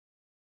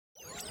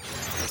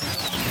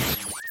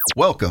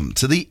Welcome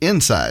to the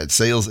Inside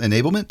Sales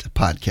Enablement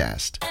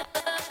Podcast.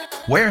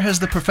 Where has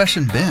the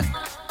profession been?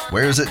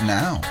 Where is it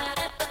now?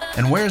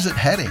 And where is it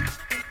heading?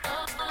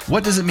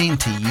 What does it mean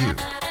to you,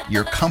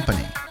 your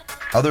company,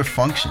 other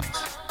functions,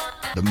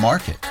 the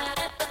market?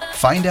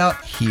 Find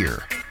out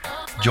here.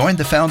 Join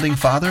the founding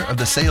father of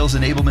the sales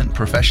enablement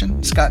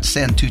profession, Scott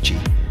Santucci,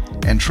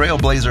 and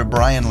trailblazer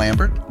Brian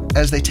Lambert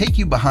as they take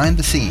you behind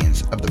the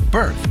scenes of the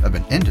birth of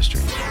an industry.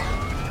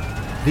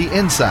 The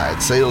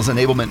Inside Sales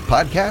Enablement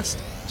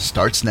Podcast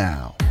starts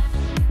now.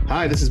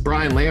 Hi, this is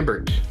Brian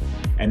Lambert.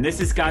 And this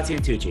is Scott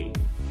Santucci.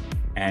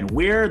 And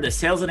we're the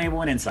Sales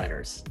Enablement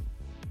Insiders.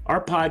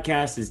 Our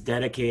podcast is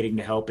dedicating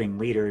to helping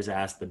leaders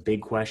ask the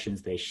big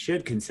questions they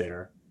should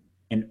consider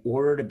in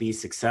order to be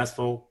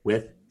successful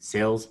with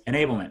sales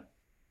enablement.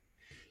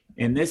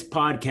 In this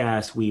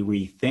podcast, we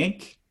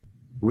rethink,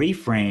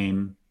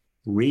 reframe,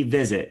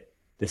 revisit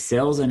the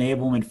sales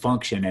enablement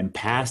function and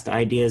past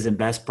ideas and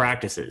best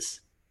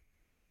practices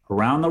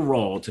around the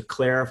role to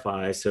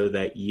clarify so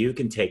that you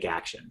can take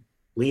action,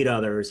 lead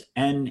others,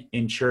 and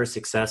ensure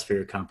success for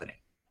your company.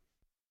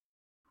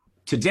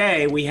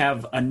 Today, we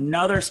have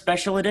another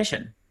special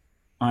edition.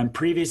 Our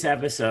previous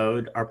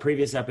episode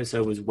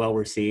was well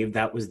received.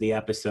 That was the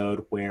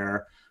episode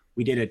where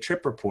we did a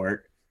trip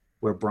report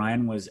where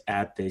Brian was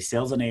at the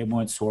Sales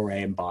Enablement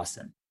Soiree in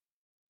Boston.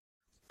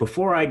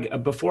 Before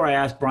I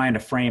ask Brian to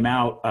frame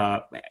out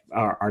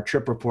our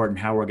trip report and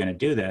how we're going to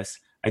do this,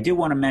 I do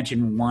want to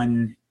mention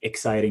one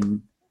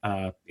exciting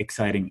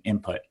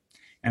input,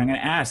 and I'm going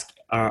to ask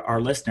our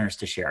listeners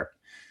to share.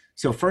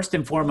 So first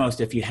and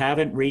foremost, if you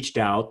haven't reached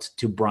out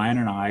to Brian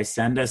and I,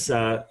 send us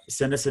a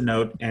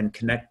note and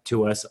connect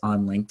to us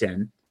on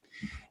LinkedIn.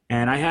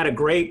 And I had a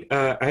great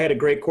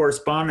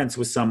correspondence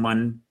with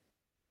someone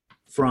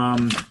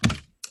from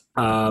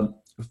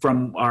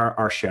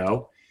our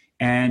show,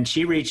 and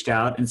she reached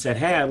out and said,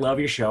 "Hey, I love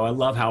your show. I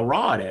love how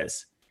raw it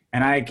is."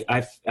 And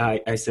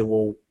I said,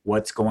 "Well,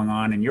 what's going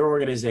on in your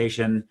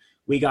organization?"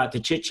 We got to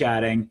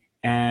chit-chatting,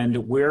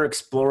 and we're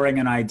exploring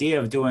an idea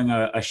of doing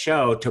a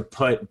show to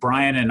put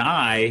Brian and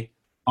I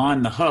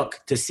on the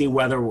hook to see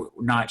whether or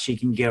not we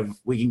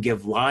can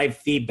give live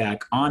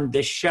feedback on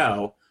this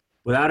show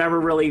without ever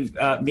really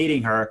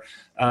meeting her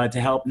to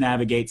help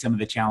navigate some of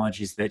the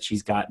challenges that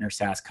she's got in her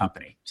SaaS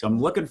company. So I'm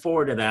looking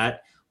forward to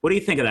that. What do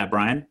you think of that,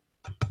 Brian?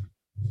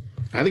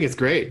 I think it's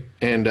great.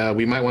 And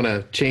we might want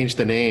to change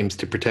the names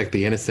to protect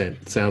the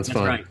innocent. Sounds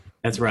fun.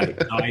 That's right.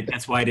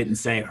 That's why I didn't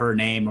say her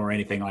name or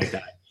anything like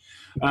that.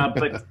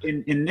 But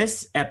in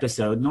this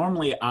episode,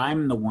 normally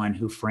I'm the one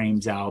who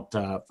frames out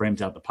the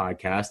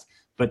podcast.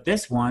 But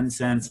this one,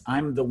 since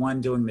I'm the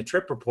one doing the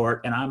trip report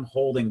and I'm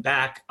holding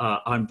back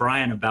on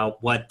Brian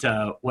about what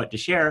to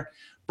share,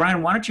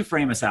 Brian, why don't you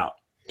frame us out?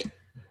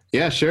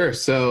 Yeah, sure.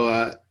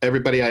 So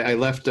everybody, I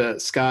left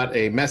Scott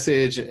a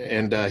message,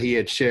 and he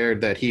had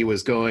shared that he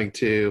was going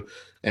to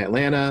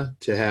Atlanta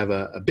to have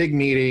a big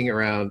meeting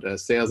around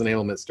sales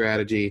enablement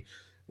strategy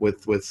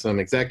with some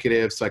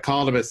executives. So I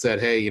called him and said,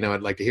 "Hey,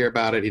 I'd like to hear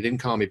about it." He didn't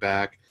call me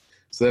back.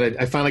 So then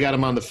I finally got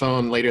him on the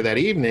phone later that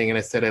evening, and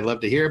I said, "I'd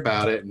love to hear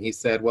about it." And he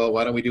said, "Well,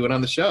 why don't we do it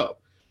on the show?"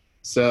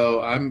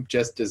 So I'm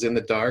just as in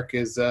the dark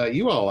as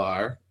you all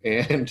are,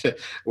 and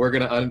we're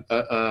going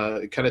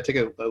to kind of take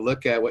a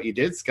look at what you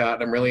did, Scott,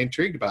 and I'm really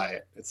intrigued by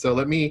it. And so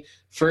let me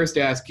first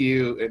ask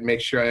you and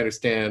make sure I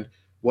understand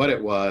what it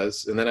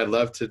was, and then I'd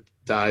love to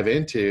dive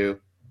into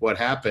what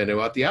happened and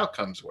what the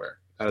outcomes were.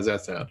 How does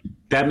that sound?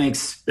 That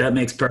makes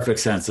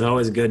perfect sense. It's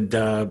always good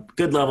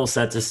level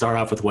set to start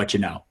off with what you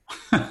know.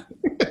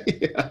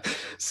 Yeah.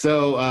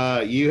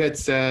 So you had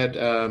said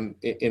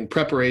in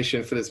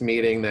preparation for this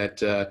meeting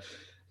that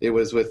it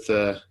was with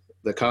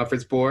the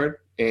conference board,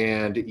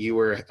 and you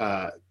were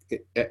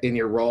in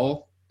your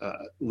role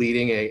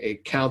leading a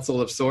council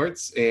of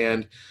sorts,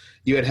 and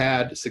you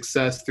had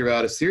success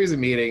throughout a series of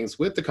meetings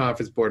with the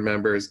conference board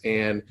members.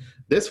 And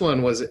this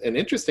one was an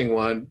interesting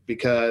one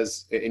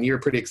and you were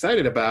pretty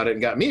excited about it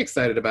and got me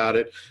excited about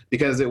it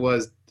because it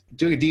was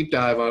doing a deep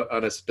dive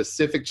on a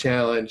specific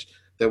challenge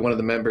that one of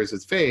the members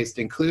has faced,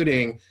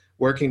 including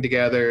working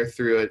together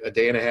through a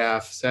day and a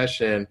half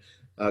session,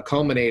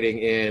 culminating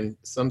in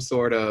some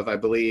sort of, I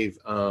believe,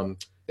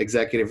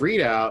 executive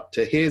readout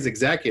to his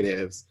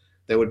executives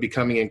that would be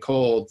coming in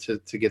cold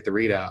to get the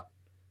readout.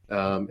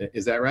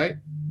 Is that right?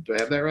 Do I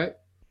have that right?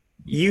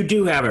 You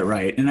do have it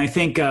right. And I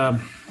think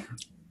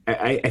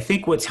I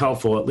think what's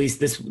helpful, at least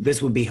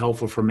this would be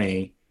helpful for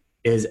me,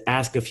 is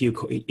ask a few,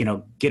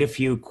 get a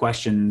few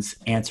questions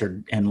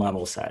answered and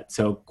level set.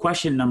 So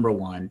question number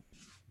one,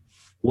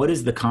 what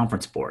is the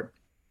conference board?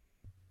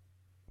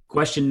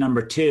 Question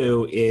number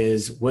two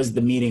is, was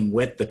the meeting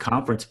with the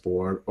conference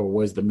board or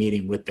was the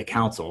meeting with the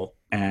council?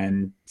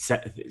 And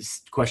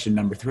question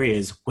number three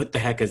is, what the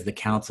heck is the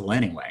council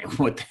anyway?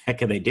 What the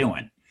heck are they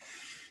doing?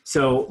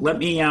 So let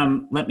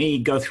me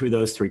go through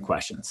those three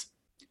questions.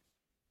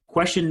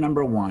 Question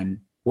number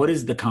one, what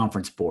is the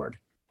conference board?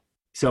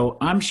 So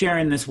I'm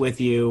sharing this with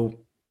you.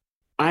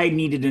 I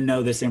needed to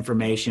know this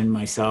information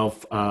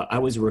myself. I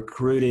was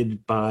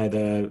recruited by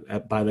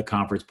the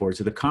conference board.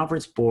 So the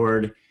conference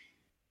board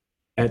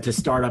to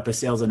start up a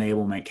sales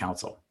enablement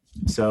council.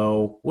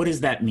 So what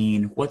does that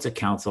mean? What's a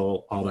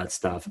council? All that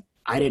stuff.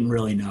 I didn't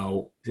really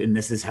know, and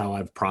this is how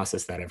I've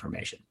processed that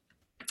information.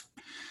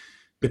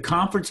 The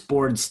conference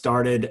board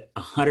started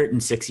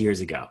 106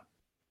 years ago.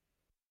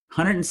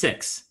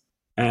 106.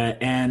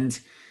 And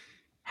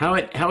how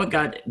it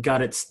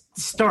got its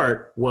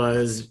start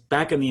was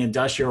back in the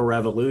Industrial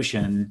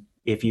Revolution.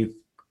 If you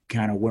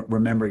kind of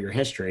remember your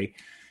history,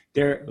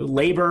 their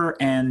labor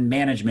and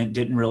management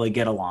didn't really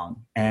get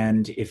along.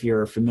 And if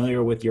you're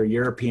familiar with your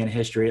European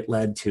history, it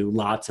led to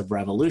lots of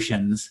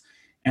revolutions.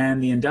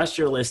 And the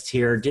industrialists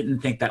here didn't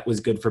think that was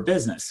good for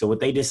business. So what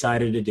they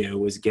decided to do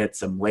was get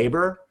some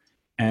labor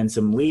and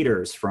some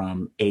leaders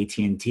from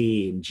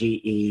AT&T and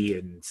GE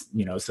and,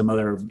 some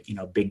other,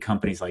 big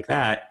companies like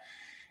that.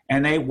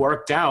 And they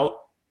worked out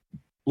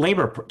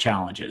labor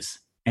challenges.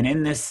 And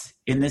in this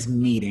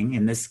meeting,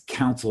 in this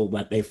council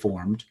that they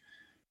formed,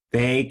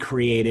 they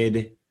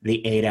created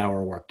the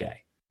 8-hour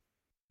workday.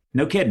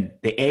 No kidding.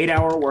 The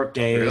 8-hour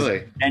workday is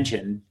an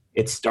invention.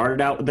 It started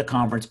out with the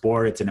conference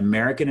board. It's an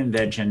American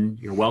invention.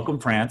 You're welcome,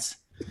 France.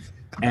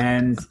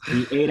 And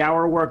the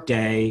 8-hour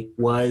workday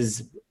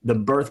was the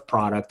birth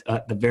product,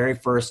 the very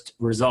first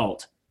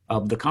result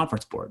of the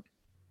conference board.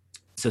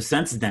 So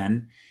since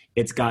then,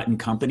 it's gotten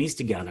companies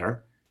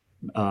together,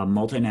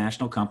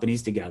 multinational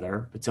companies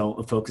together. It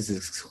focuses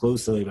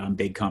exclusively on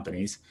big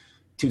companies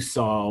to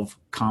solve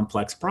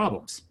complex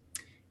problems.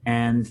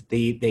 And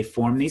they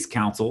form these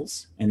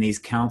councils, and these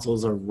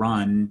councils are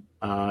run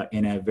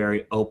in a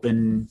very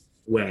open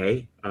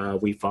way.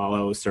 We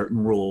follow certain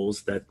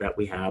rules that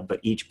we have, but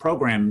each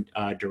program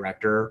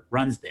director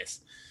runs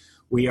this.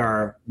 We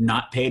are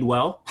not paid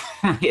well.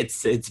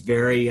 It's a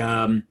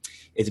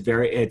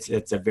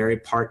very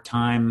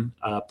part-time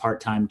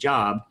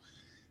job,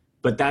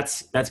 but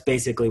that's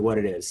basically what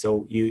it is.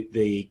 So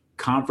the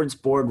conference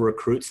board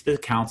recruits the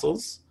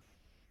councils.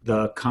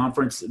 The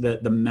conference,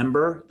 the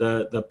member,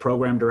 the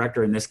program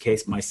director, in this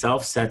case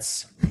myself,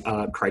 sets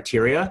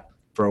criteria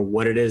for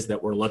what it is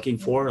that we're looking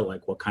for,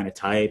 like what kind of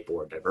type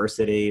or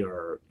diversity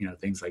or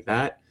things like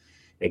that.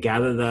 They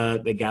gather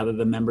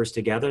the members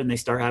together and they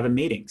start having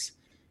meetings.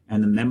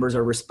 And the members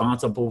are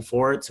responsible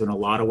for it. So in a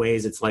lot of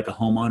ways, it's like a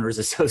homeowners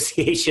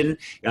association.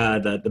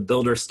 The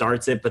builder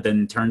starts it, but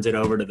then turns it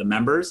over to the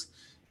members.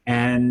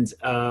 And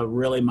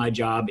really, my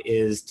job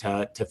is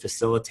to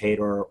facilitate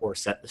or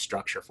set the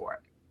structure for it.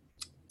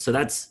 So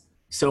that's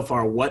so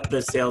far what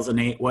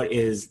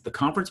is the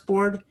conference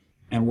board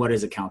and what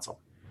is a council.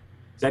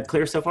 Is that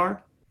clear so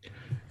far?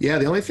 Yeah,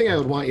 the only thing I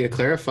would want you to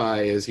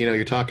clarify is,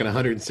 you're talking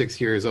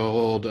 106 years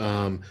old,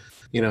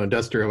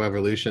 industrial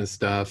revolution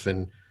stuff,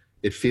 and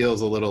it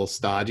feels a little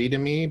stodgy to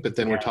me, but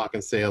then we're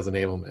talking sales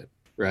enablement,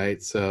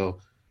 right? So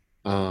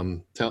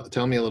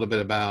tell me a little bit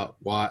about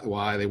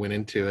why they went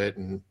into it.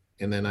 And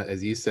then,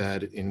 as you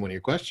said in one of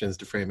your questions,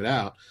 to frame it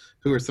out,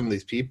 who are some of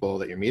these people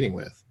that you're meeting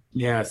with?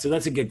 Yeah, so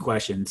that's a good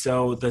question.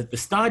 So the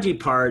stodgy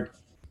part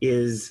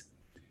is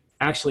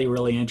actually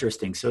really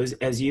interesting. So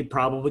as you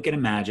probably can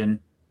imagine,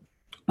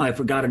 I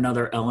forgot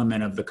another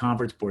element of the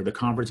conference board. The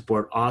conference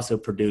board also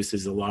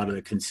produces a lot of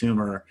the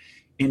consumer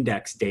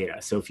index data.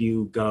 So if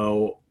you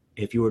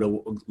were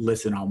to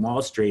listen on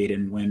Wall Street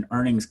and when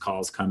earnings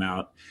calls come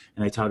out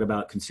and they talk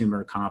about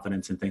consumer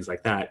confidence and things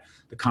like that,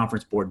 the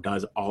conference board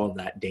does all of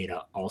that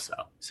data also.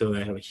 So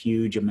they have a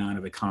huge amount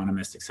of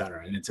economists, et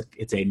cetera. And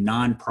it's a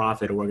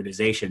nonprofit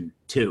organization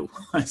too.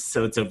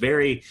 So it's a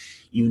very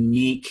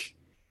unique,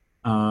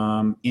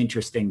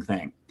 interesting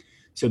thing.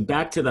 So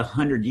back to the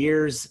 100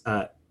 years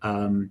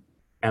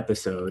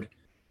episode,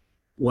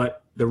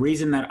 the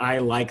reason that I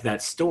like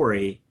that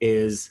story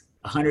is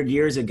 100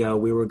 years ago,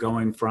 we were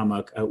going from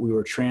we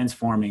were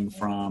transforming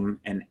from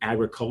an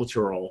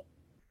agricultural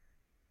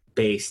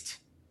based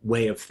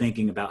way of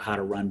thinking about how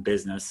to run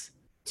business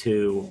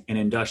to an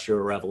industrial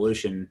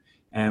revolution.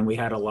 And we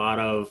had a lot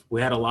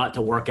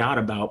to work out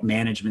about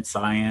management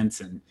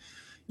science and,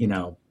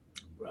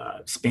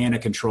 span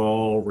of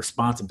control,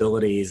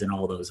 responsibilities, and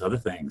all those other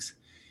things.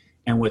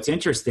 And what's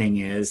interesting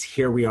is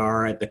here we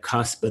are at the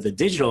cusp of the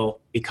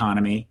digital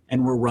economy,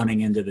 and we're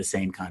running into the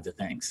same kinds of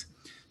things.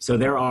 So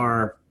there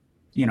are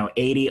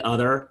 80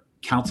 other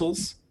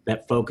councils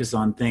that focus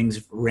on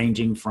things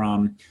ranging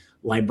from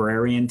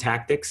librarian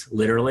tactics,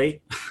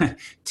 literally,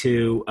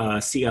 to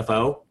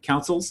CFO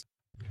councils.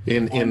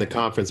 In the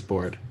conference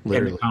board,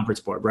 literally. In the conference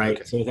board, right?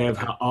 Okay. So they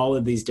have all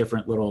of these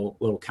different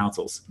little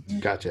councils.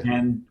 Gotcha.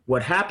 And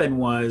what happened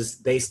was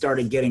they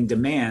started getting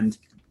demand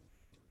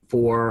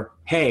for,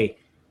 hey,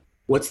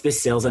 what's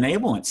this sales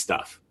enablement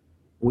stuff?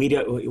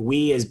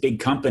 We as big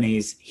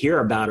companies hear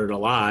about it a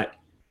lot.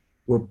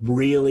 We're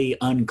really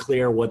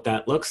unclear what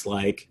that looks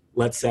like.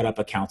 Let's set up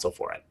a council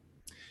for it.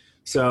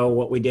 So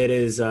what we did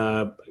is,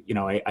 I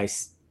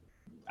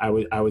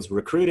was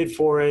recruited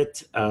for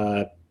it.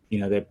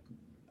 That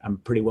I'm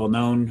pretty well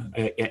known,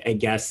 I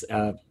guess,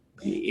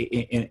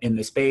 in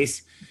the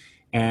space.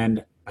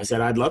 And I said,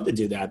 I'd love to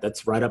do that.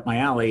 That's right up my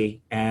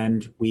alley.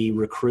 And we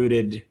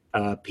recruited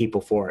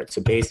people for it.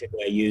 So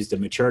basically I used a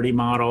maturity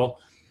model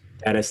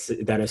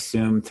that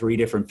assume three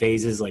different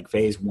phases. Like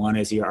phase one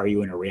is, are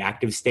you in a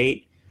reactive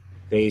state?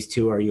 Phase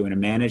two, are you in a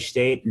managed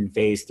state? And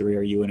phase three,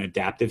 are you in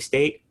adaptive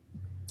state?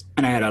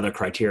 And I had other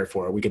criteria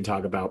for it. We can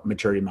talk about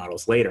maturity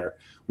models later.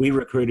 We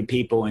recruited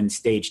people in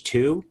stage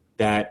two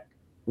that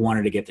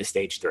wanted to get to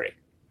stage three.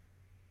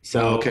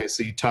 So, okay,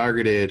 so you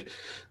targeted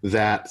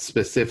that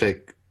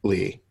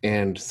specifically.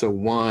 And so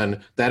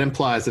one, that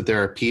implies that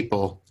there are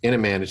people in a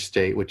managed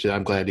state, which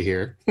I'm glad to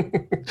hear,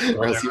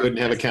 or else you wouldn't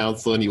have a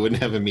council and you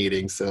wouldn't have a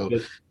meeting. So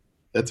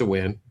that's a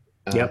win.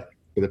 Yep.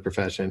 For the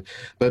profession.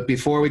 But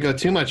before we go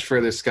too much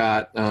further,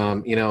 Scott,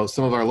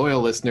 some of our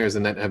loyal listeners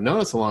and that have known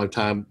us a long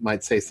time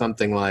might say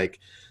something like,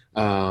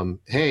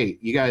 hey,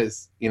 you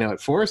guys,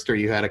 at Forrester,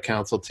 you had a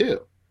council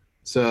too.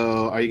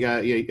 So are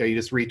you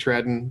just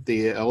retreading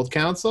the old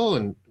council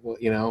and,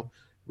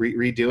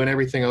 redoing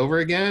everything over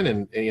again?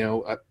 And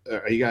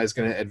are you guys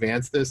going to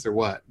advance this or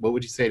what? What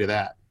would you say to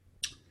that?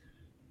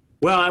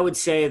 Well, I would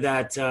say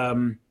that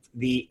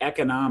the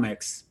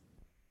economics,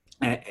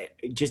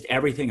 just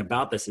everything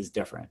about this is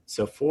different.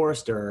 So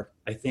Forrester,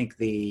 I think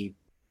the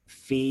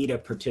fee to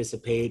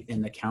participate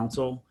in the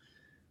council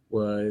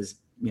was,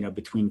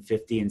 between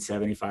 $50,000 and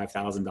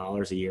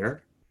 $75,000 a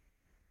year.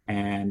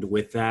 And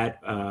with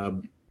that,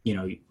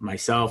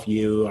 myself,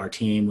 you, our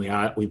team,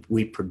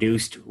 we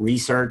produced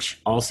research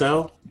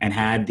also and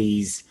had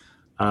these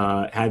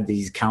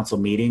council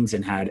meetings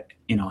and had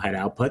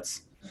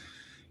outputs.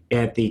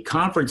 At the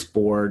conference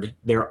board,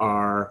 there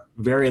are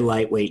very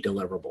lightweight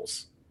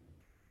deliverables.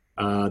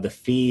 The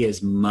fee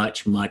is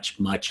much, much,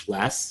 much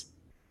less,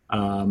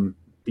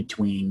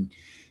 between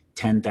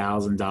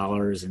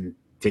 $10,000 and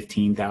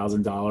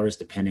 $15,000,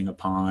 depending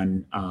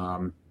upon,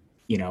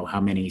 how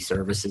many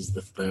services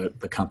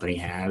the company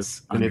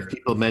has. And if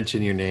people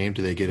mention your name,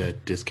 do they get a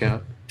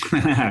discount?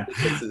 What's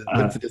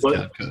the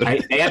discount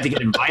code? They have to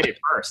get invited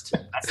first.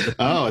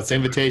 It's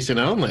invitation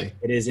only.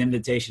 It is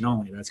invitation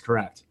only. That's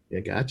correct. Yeah,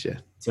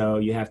 gotcha. So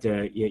you have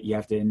to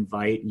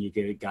invite, and you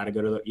can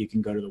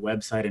go to the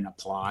website and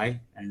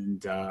apply,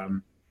 and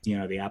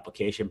the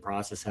application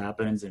process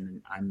happens,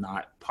 and I'm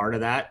not part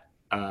of that.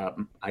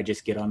 I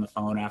just get on the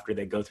phone after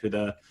they go through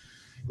the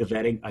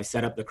vetting. I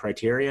set up the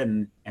criteria,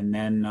 and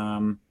then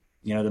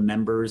the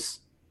members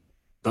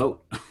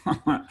vote.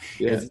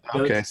 Yeah.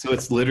 Okay. So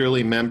it's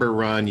literally member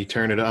run. You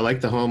turn it. I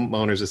like the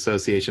homeowners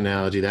association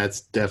analogy.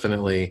 That's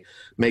definitely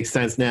makes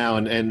sense now.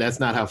 And that's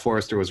not how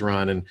Forrester was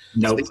run. And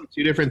nope. So these are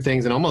two different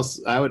things. And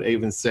almost, I would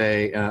even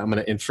say, I'm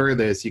going to infer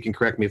this. You can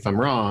correct me if I'm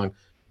wrong.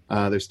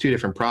 There's two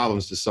different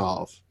problems to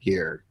solve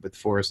here. With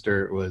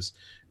Forrester, it was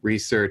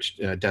research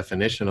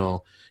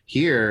definitional.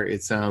 Here,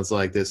 it sounds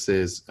like this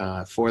is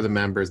for the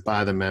members,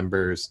 by the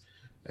members,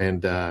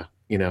 and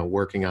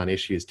working on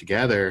issues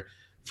together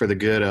for the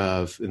good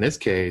of, in this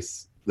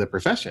case, the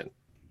profession.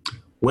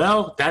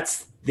 Well,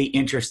 that's the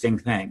interesting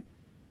thing.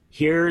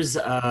 Here's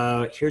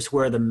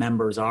where the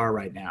members are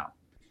right now.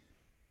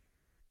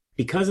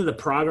 Because of the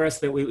progress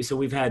that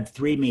we've had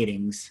 3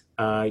 meetings.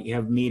 You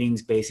have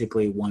meetings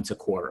basically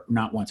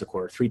not once a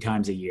quarter, 3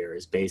 times a year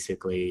is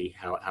basically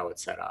how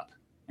it's set up.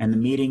 And the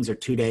meetings are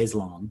 2 days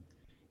long,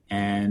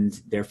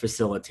 and they're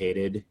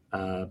facilitated.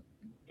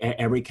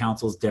 Every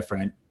council's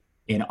different.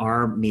 In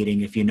our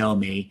meeting, if you know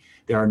me,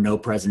 there are no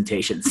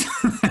presentations.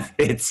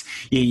 It's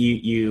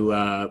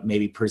you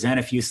maybe present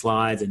a few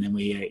slides, and then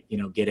we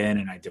get in,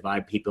 and I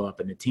divide people up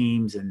into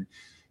teams, and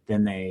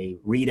then they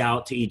read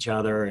out to each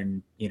other.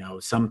 And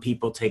some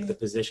people take the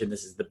position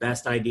this is the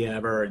best idea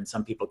ever, and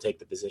some people take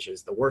the position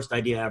it's the worst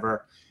idea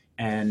ever.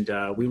 And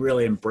we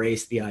really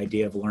embrace the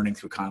idea of learning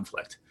through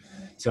conflict.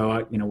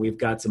 So we've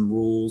got some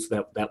rules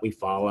that we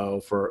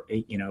follow for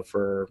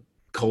for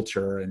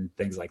culture and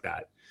things like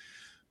that.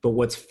 But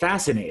what's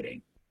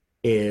fascinating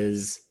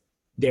is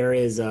there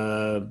is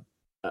a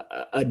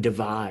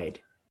divide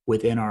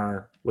within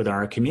our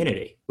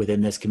community,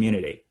 within this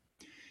community.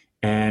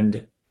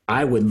 And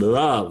I would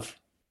love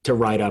to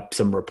write up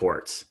some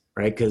reports,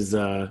 right? Because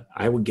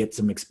I would get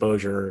some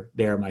exposure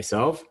there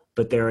myself.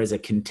 But there is a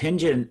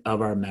contingent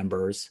of our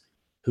members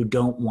who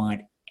don't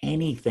want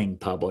anything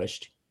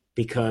published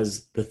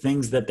because the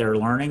things that they're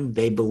learning,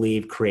 they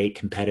believe create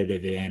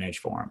competitive advantage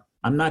for them.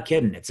 I'm not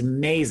kidding. It's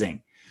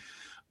amazing.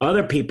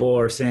 Other people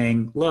are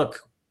saying,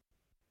 look,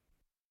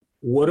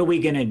 what are we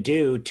going to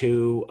do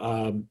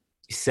to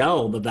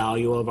sell the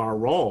value of our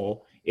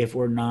role if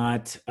we're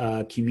not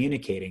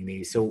communicating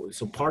these? So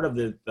part of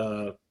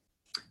the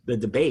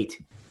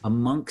debate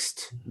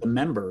amongst the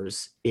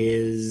members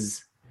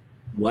is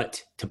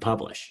what to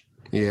publish.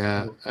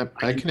 Yeah,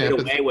 I can get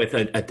away with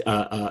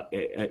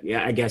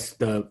I guess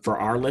for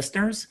our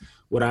listeners,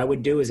 what I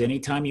would do is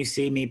anytime you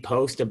see me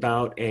post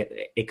about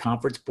a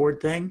conference board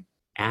thing,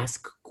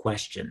 ask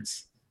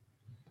questions.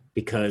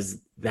 Because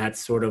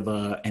that's sort of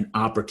an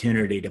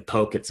opportunity to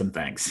poke at some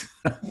things.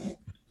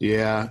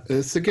 Yeah,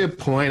 it's a good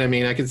point. I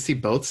mean, I can see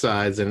both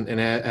sides, and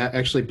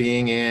actually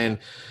being in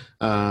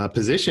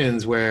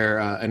positions where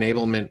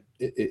enablement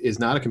is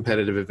not a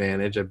competitive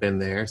advantage. I've been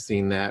there,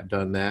 seen that,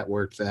 done that,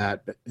 worked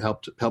that,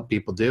 helped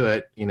people do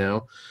it,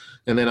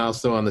 and then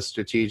also on the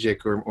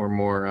strategic or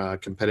more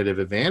competitive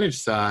advantage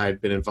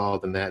side, been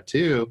involved in that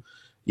too.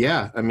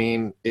 Yeah, I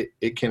mean,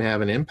 it can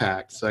have an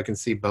impact. So I can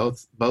see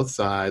both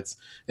sides,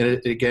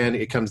 and again,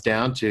 it comes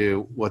down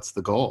to what's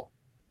the goal,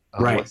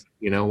 right?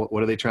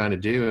 What are they trying to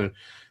do,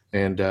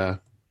 and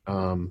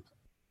I'll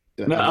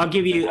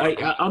give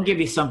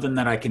you something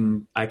that I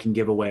can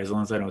give away as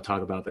long as I don't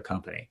talk about the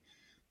company.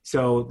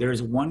 So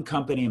there's one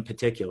company in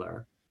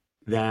particular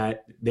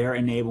that their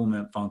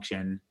enablement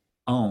function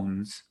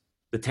owns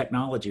the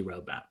technology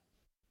roadmap.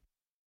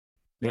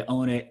 They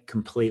own it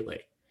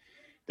completely.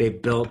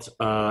 They've built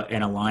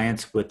an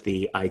alliance with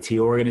the IT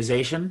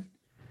organization.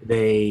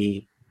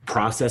 They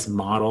process,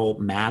 model,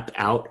 map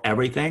out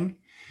everything.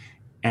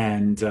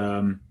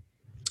 And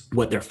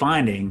what they're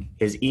finding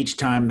is each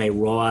time they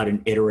roll out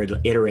an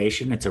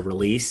iteration, it's a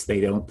release. They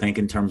don't think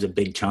in terms of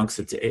big chunks.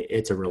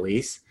 It's a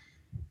release.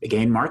 They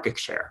gain market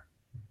share.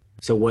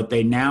 So what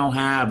they now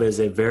have is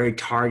a very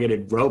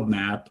targeted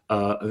roadmap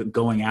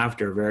going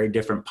after very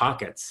different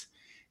pockets.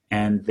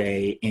 And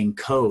they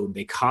encode,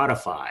 they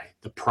codify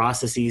the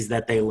processes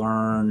that they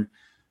learn,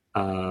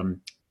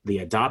 the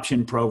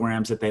adoption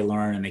programs that they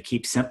learn, and they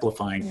keep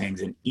simplifying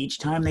things. And each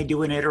time they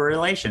do an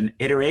iteration,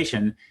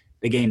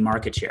 they gain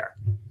market share.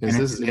 This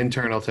is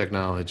internal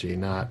technology,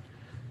 not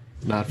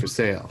for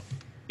sale.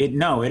 It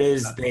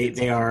is.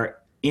 They are.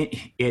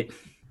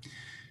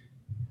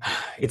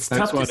 It's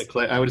tough. I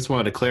just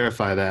wanted to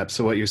clarify that.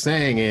 So what you're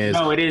saying is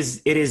no. It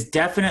is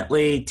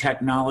definitely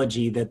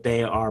technology that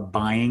they are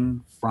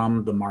buying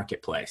from the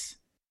marketplace.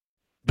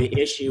 The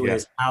issue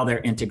is how they're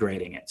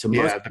integrating it. So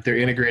but they're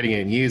integrating it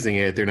and using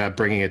it. They're not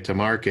bringing it to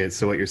market.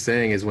 So what you're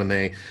saying is when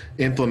they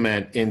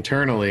implement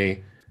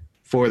internally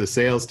for the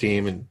sales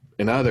team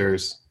and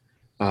others,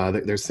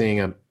 they're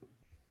seeing a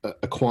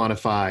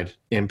quantified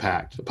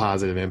impact, a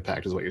positive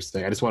impact is what you're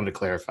saying. I just wanted to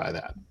clarify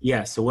that.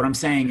 Yeah. So what I'm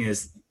saying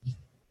is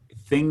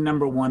thing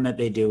number one that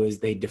they do is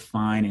they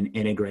define an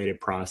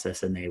integrated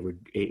process and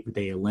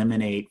they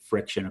eliminate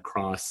friction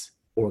across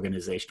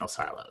organizational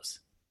silos.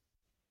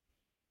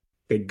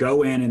 They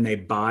go in and they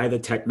buy the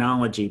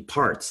technology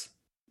parts,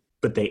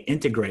 but they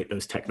integrate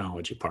those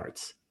technology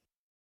parts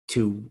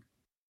to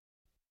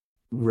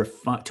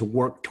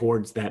work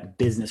towards that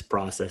business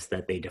process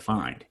that they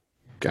defined.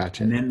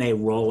 Gotcha. And then they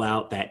roll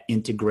out that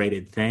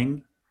integrated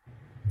thing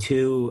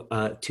to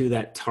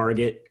that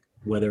target,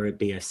 whether it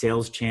be a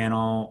sales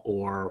channel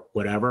or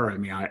whatever. I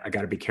mean, I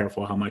got to be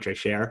careful how much I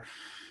share,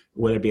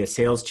 whether it be a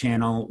sales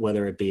channel,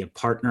 whether it be a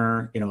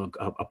partner,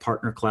 a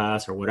partner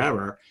class or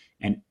whatever.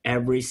 And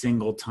every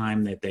single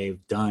time that they've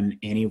done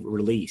any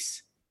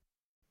release,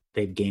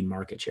 they've gained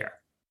market share.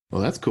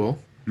 Well, that's cool.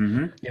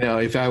 Mm-hmm.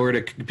 If I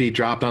were to be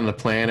dropped on the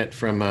planet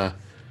from,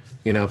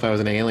 if I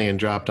was an alien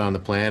dropped on the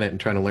planet and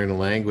trying to learn the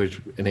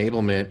language,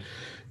 enablement,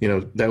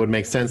 that would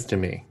make sense to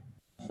me.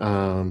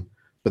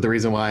 But the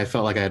reason why I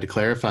felt like I had to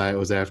clarify it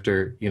was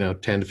after, 10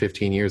 to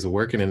 15 years of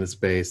working in the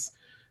space.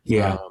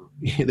 Yeah.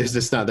 There's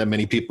just not that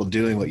many people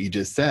doing what you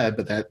just said,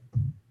 but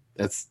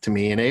that's to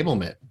me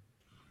enablement.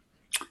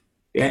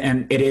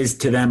 And it is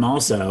to them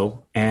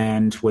also.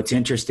 And what's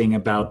interesting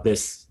about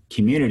this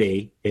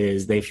community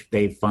is they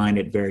find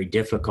it very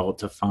difficult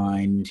to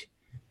find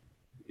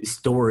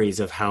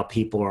stories of how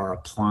people are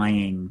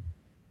applying,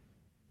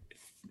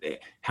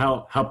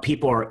 how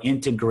people are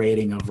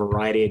integrating a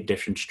variety of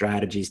different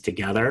strategies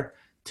together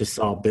to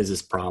solve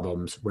business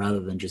problems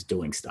rather than just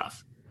doing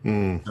stuff.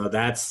 So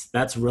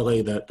that's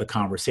really the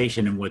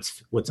conversation. And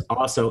what's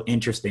also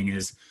interesting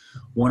is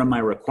one of my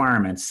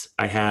requirements,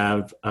 I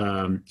had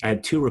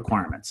two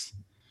requirements.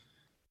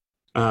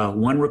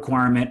 One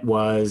requirement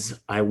was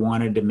I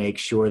wanted to make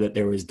sure that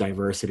there was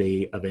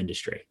diversity of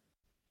industry.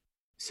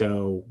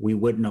 So we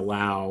wouldn't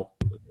allow,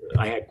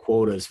 I had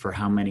quotas for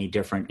how many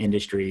different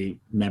industry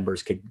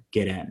members could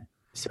get in.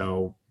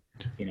 So,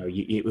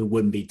 it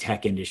wouldn't be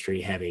tech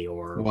industry heavy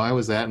or. Why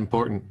was that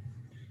important?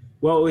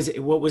 Well,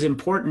 what was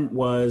important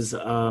was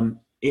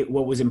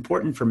what was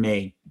important for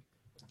me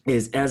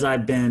is as I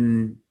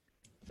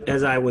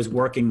was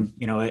working,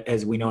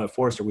 as we know at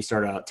Forrester, we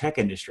started out tech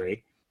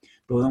industry,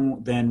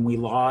 but then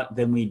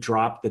we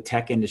dropped the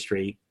tech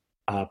industry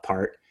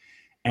part,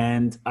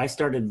 and I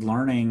started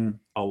learning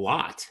a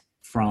lot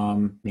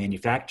from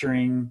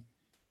manufacturing,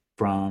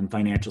 from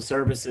financial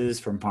services,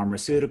 from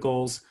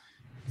pharmaceuticals.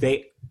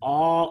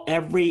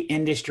 Every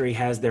industry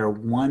has their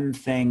one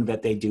thing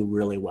that they do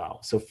really well.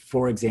 So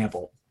for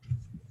example,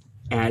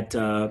 at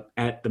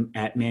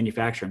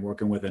manufacturing,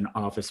 working with an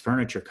office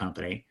furniture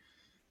company,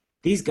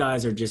 these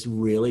guys are just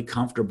really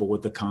comfortable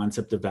with the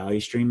concept of value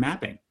stream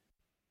mapping,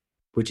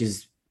 which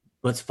is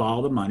let's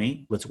follow the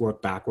money, let's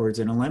work backwards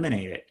and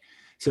eliminate it.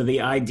 So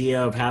the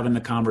idea of having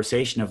the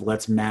conversation of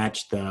let's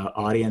match the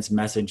audience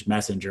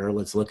messenger,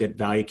 let's look at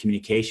value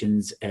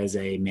communications as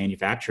a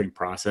manufacturing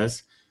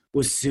process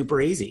was super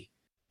easy.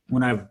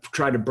 When I've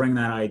tried to bring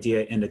that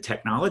idea into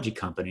technology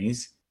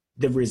companies,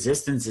 the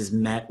resistance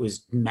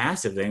was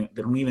massive. They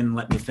don't even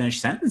let me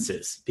finish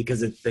sentences because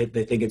they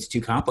think it's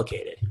too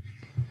complicated.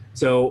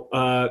 So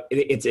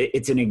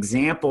it's an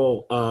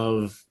example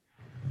of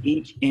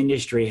each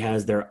industry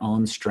has their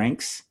own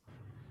strengths.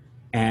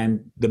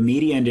 And the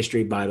media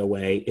industry, by the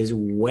way, is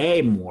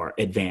way more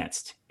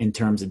advanced in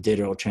terms of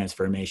digital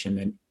transformation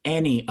than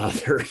any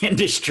other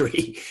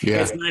industry. Yeah.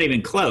 It's not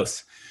even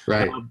close.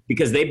 Right.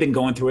 Because they've been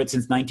going through it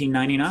since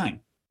 1999.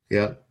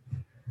 Yeah.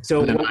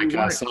 So and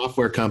then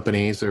software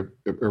companies are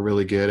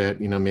really good at,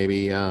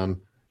 maybe,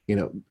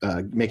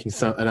 making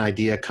an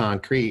idea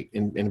concrete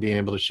and being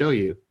able to show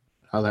you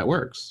how that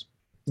works.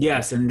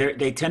 Yes. And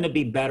they tend to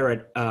be better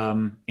at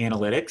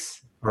analytics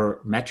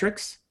or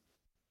metrics.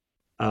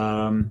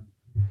 Then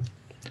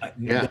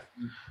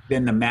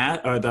the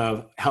math or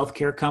the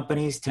healthcare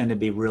companies tend to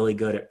be really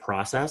good at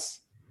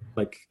process,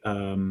 like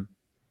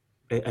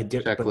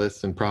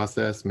checklist and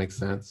process makes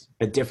sense.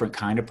 A different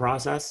kind of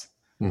process.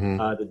 Mm-hmm.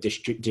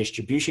 The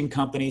distribution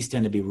companies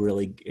tend to be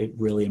really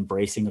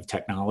embracing of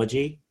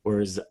technology,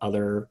 whereas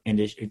other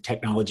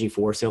technology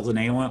for sales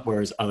enablement,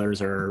 whereas others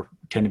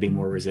tend to be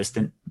more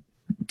resistant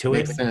to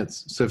it. Makes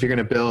sense. So if you're going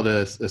to build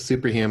a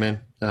superhuman,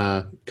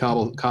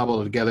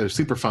 cobble together a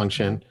super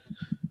function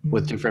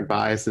with different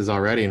biases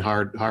already and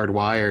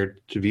hardwired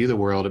to view the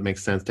world, it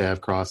makes sense to have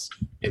cross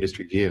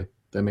industry view.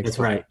 That's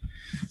right.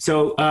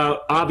 So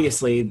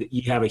obviously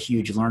you have a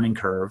huge learning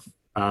curve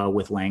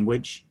with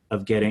language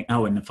of getting,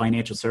 and the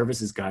financial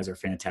services guys are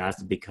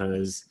fantastic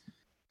because,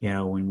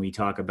 when we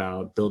talk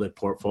about build a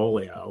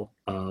portfolio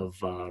of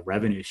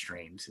revenue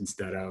streams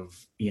instead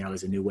of,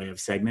 as a new way of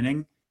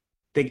segmenting,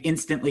 they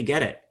instantly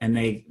get it. And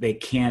they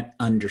can't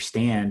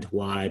understand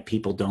why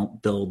people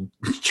don't build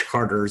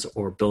charters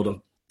or build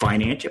a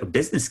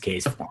business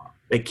case for them.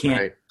 They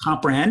can't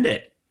comprehend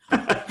it.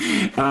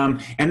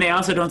 And they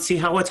also don't see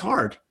how it's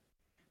hard.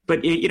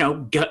 But,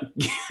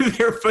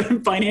 they're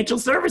financial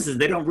services.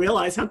 They don't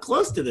realize how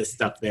close to this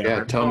stuff they are.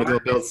 Yeah, tell them to go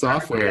build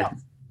software.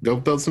 Go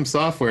build some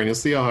software and you'll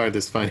see how hard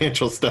this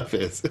financial stuff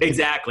is.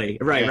 Exactly.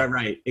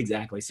 Right.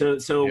 Exactly. So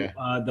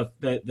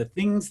the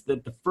things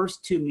that the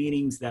first two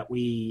meetings that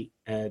we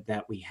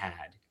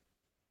had,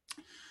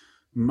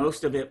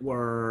 most of it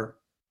were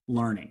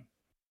learning.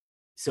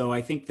 So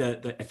I think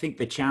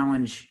the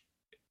challenge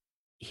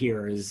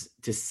here is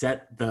to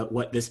set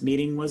what this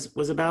meeting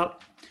was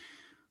about.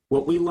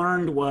 What we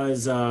learned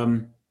was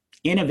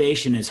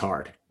innovation is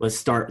hard. Let's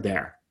start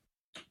there.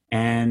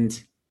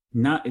 And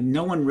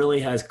no one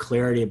really has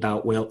clarity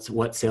about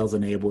what sales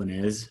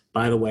enablement is.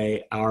 By the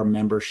way, our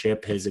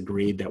membership has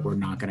agreed that we're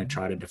not going to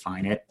try to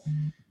define it.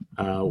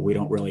 We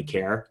don't really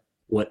care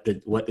what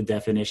the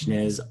definition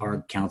is.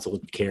 Our council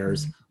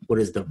cares. What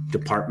does the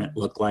department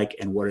look like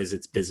and what is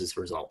its business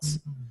results?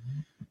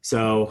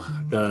 So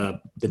the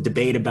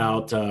debate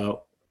about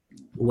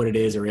what it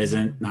is or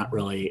isn't, not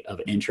really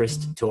of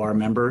interest to our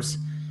members.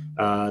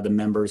 The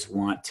members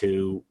want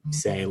to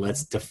say,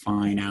 let's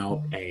define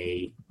out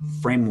a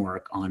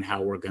framework on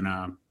how we're going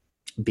to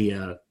be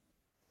a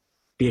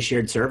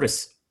shared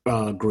service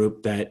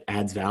group that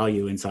adds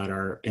value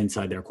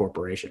inside their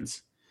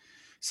corporations.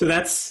 So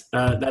that's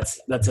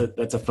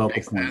a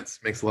focal point.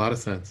 Makes a lot of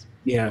sense.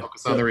 Yeah.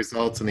 Focus on the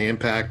results and the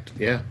impact.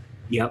 Yeah.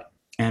 Yep.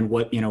 And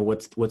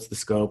what's the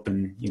scope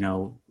and,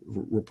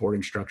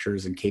 reporting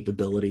structures and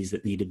capabilities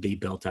that need to be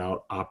built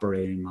out,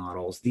 operating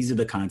models. These are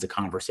the kinds of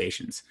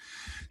conversations.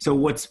 So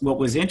what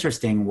was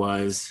interesting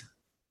was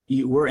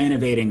we're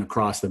innovating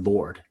across the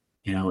board,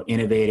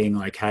 innovating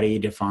like how do you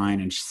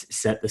define and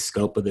set the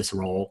scope of this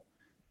role?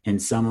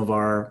 And some of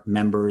our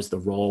members, the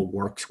role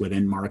works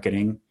within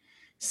marketing.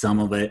 Some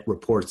of it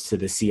reports to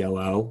the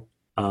COO.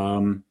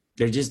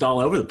 They're just all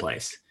over the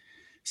place.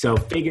 So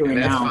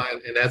figuring out,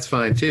 and that's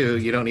fine too.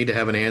 You don't need to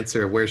have an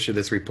answer of where should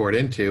this report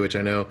into, which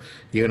I know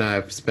you and I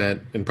have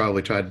spent and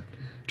probably tried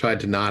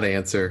to not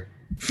answer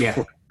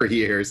for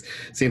years.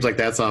 Seems like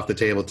that's off the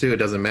table too. It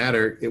doesn't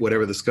matter.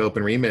 Whatever the scope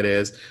and remit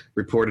is,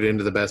 report it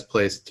into the best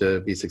place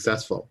to be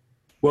successful.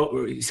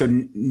 Well, so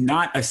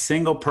not a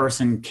single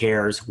person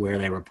cares where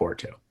they report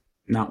to.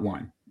 Not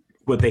one.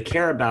 What they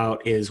care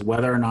about is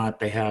whether or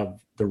not they have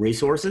the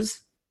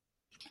resources,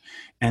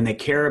 and they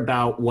care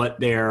about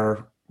what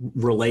their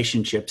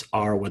relationships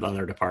are with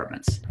other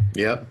departments.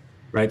 Yep.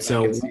 Right.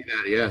 So I can see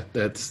that. Yeah,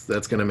 that's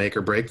going to make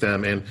or break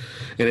them. And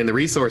in the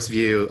resource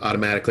view,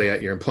 automatically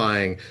you're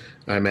implying,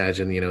 I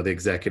imagine, the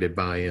executive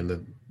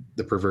buy-in,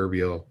 the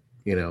proverbial,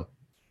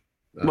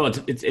 well,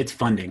 it's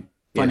funding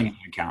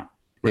account.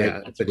 Right?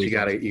 Yeah, but you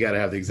got to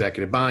have the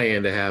executive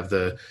buy-in to have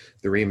the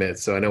remit.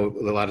 So I know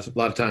a lot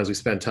of times we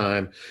spend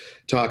time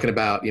talking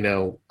about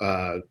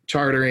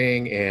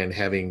chartering and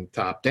having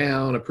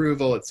top-down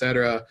approval, et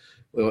cetera.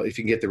 Well, if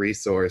you can get the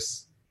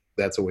resource,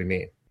 that's what we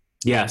mean.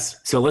 Yes.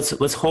 So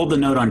let's hold the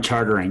note on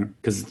chartering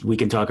because we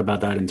can talk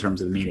about that in terms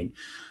of the meeting.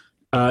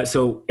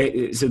 So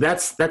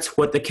that's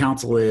what the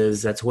council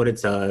is. That's what it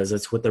does.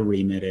 That's what the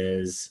remit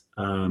is.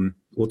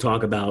 We'll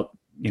talk about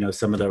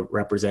some of the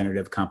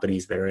representative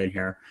companies that are in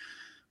here.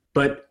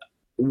 But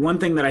one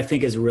thing that I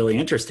think is really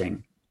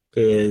interesting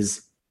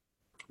is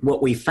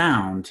what we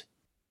found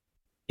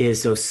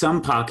is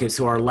some pockets.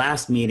 So our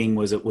last meeting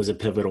was a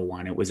pivotal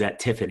one. It was at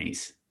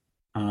Tiffany's.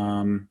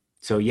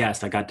 So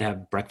yes, I got to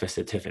have breakfast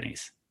at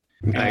Tiffany's.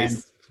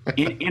 Nice.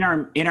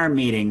 And in our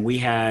meeting, we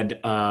had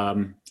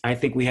I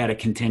think we had a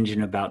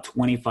contingent about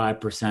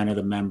 25% of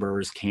the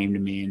members came to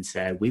me and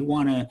said, we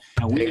want to.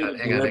 Hang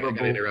on. I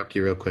gotta interrupt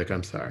you real quick.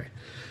 I'm sorry.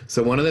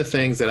 So one of the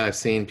things that I've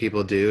seen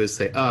people do is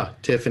say,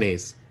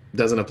 Tiffany's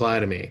doesn't apply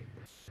to me.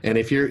 And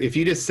if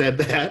you just said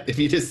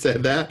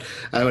that,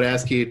 I would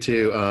ask you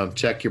to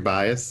check your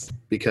bias,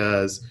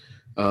 because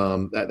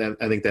I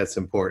think that's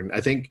important.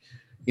 I think,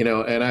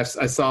 and I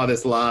saw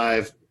this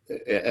live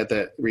at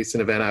the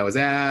recent event I was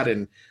at,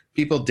 and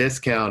people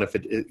discount if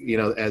it,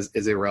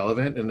 as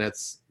irrelevant. And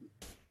that's,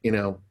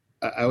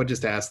 I would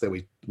just ask that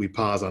we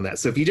pause on that.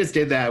 So if you just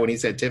did that when he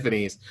said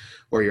Tiffany's,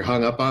 or you're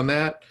hung up on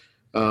that,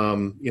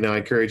 I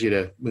encourage you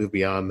to move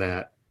beyond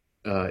that.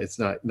 It's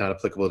not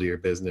applicable to your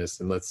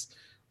business. And let's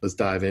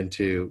dive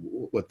into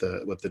what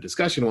the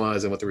discussion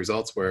was and what the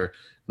results were,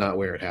 not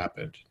where it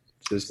happened.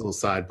 So just a little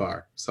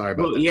sidebar. Sorry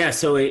about that. Yeah.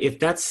 So if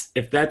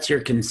that's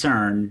your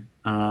concern,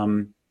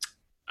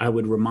 I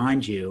would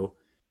remind you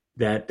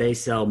that they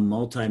sell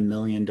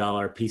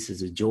multi-million-dollar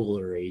pieces of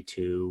jewelry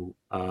to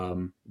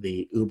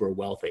the uber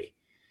wealthy.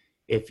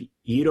 If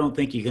you don't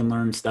think you can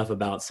learn stuff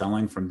about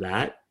selling from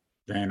that,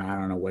 then I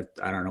don't know what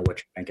you're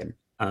thinking.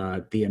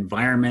 The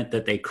environment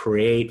that they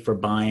create for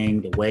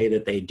buying, the way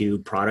that they do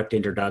product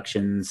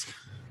introductions,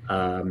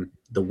 the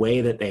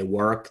way that they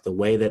work, the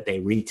way that they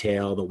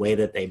retail, the way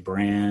that they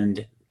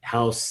brand,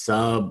 how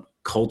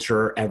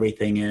subculture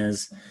everything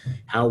is,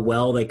 how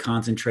well they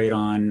concentrate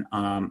on,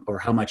 or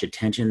how much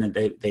attention that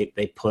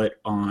they put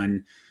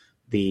on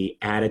the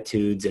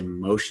attitudes and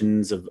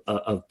emotions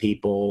of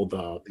people,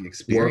 the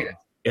experience.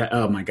 Yeah.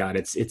 Oh my God.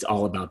 It's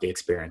all about the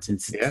experience.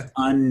 It's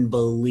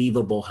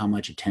unbelievable how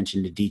much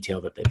attention to detail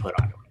that they put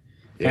onto it.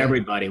 Yeah.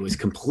 Everybody was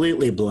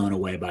completely blown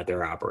away by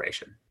their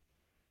operation.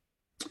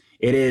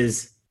 It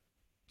is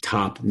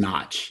top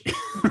notch.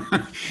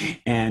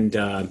 And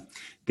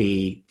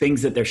the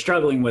things that they're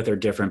struggling with are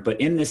different, but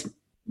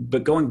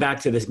going back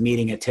to this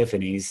meeting at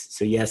Tiffany's.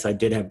 So yes, I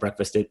did have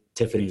breakfast at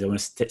Tiffany's. I want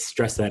to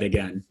stress that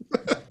again.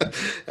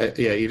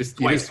 Yeah,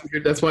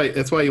 that's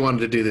why you wanted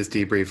to do this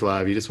debrief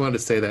live. You just wanted to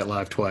say that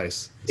live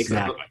twice.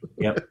 Exactly.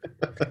 So.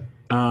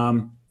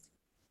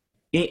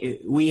 Yep.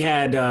 We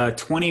had about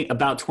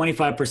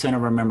 25%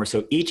 of our members.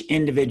 So each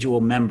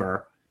individual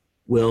member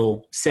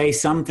will say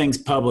some things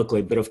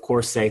publicly, but of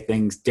course say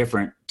things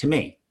different to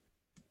me,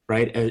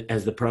 right?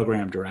 As the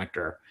program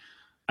director.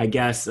 I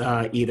guess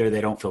either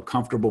they don't feel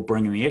comfortable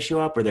bringing the issue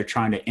up, or they're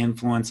trying to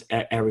influence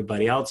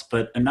everybody else.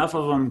 But enough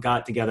of them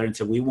got together and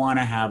said, we want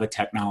to have a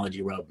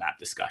technology roadmap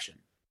discussion.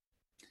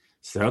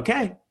 So,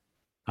 okay,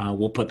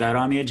 we'll put that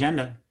on the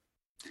agenda.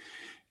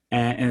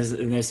 And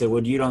they said,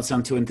 well, you don't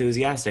sound too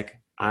enthusiastic.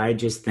 I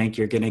just think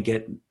you're going to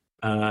get,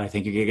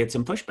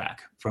 some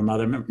pushback from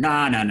other members.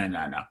 No.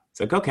 It's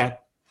like, okay.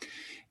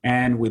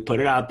 And we put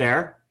it out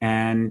there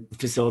and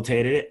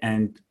facilitated it.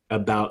 And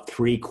about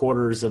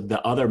 3/4 of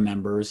the other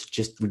members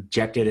just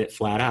rejected it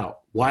flat out.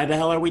 Why the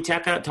hell are we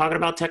talking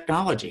about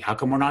technology? How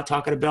come we're not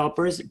talking about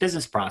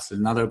business process?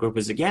 Another group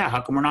is like, yeah,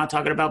 how come we're not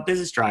talking about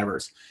business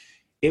drivers?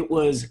 It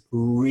was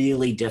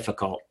really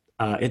difficult.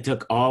 It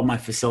took all my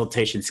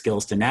facilitation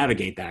skills to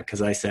navigate that,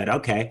 because I said,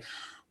 okay,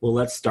 well,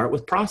 let's start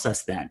with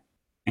process then.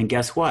 And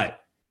guess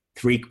what?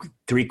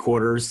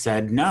 Three-quarters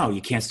said, no,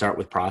 you can't start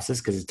with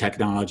process, because the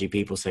technology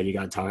people said you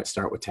got to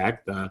start with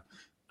tech. The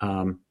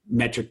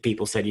metric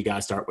people said you got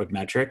to start with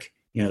metric.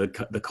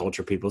 The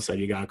culture people said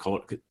you got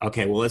to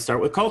okay, well, let's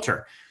start with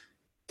culture.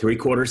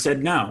 3/4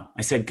 said no.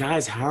 I said,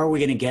 guys, how are we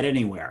going to get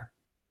anywhere?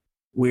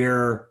 We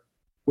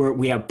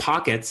have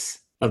pockets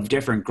of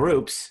different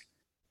groups.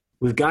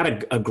 We've got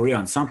to agree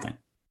on something.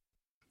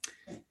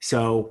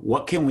 So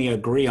what can we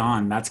agree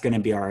on? That's going to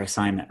be our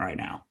assignment right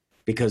now,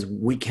 because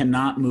we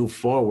cannot move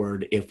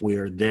forward if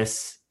we're not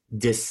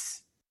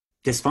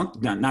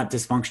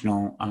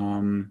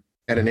dysfunctional.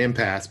 At an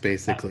impasse,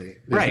 basically.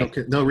 There's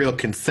right. No real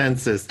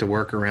consensus to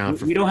work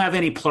around. We don't have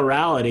any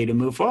plurality to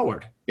move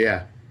forward.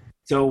 Yeah.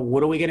 So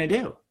what are we going to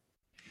do?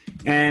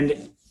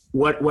 And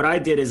what I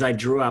did is I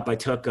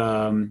took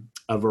a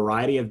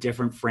variety of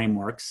different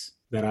frameworks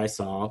that I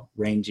saw,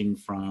 ranging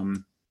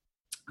from,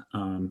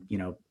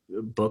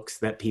 books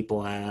that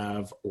people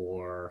have,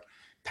 or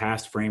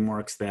past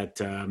frameworks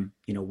that,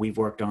 we've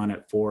worked on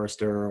at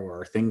Forrester,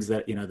 or things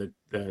that,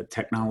 the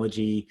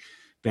technology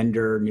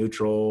vendor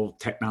neutral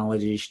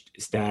technology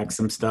stack,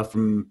 some stuff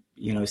from,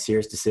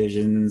 Sears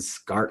Decisions,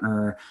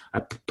 Gartner.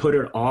 I put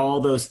all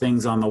those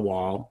things on the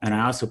wall, and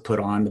I also put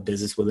on the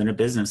business within a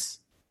business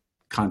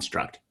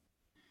construct.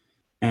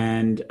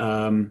 And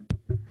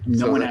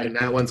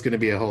that one's going to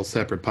be a whole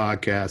separate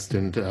podcast,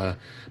 and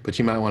but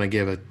you might want to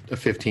give a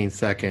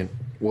 15-second.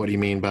 What do you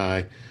mean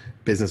by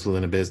business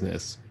within a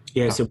business?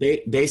 Yeah. So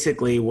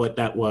basically, what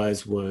that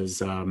was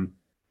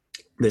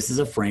this is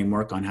a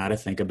framework on how to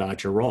think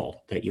about your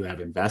role. That you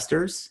have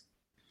investors,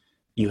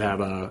 you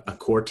have a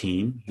core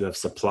team, you have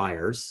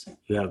suppliers,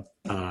 you have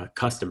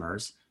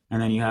customers,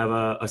 and then you have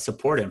a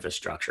support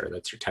infrastructure.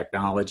 That's your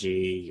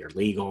technology, your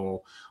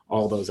legal,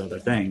 all those other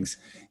things.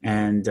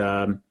 And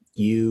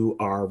you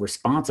are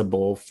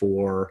responsible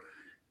for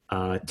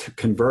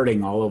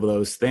converting all of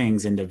those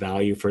things into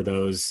value for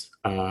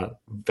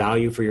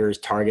your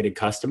targeted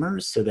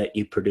customers, so that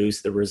you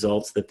produce the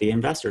results that the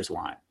investors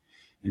want.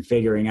 And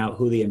figuring out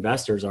who the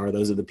investors are,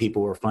 those are the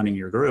people who are funding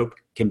your group,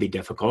 can be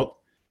difficult.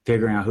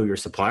 Figuring out who your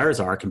suppliers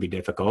are can be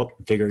difficult.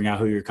 Figuring out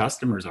who your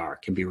customers are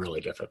can be really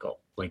difficult.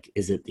 Like,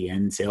 is it the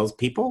end sales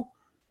people,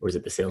 or is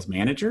it the sales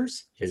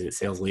managers? Is it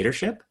sales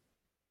leadership?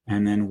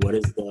 And then what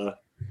is the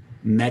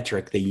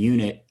metric, the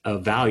unit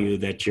of value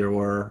that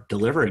you're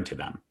delivering to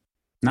them?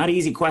 Not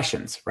easy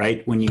questions,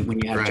 right? When you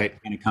have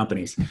gigantic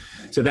companies.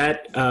 So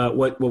that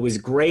what was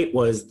great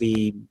was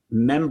the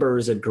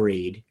members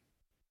agreed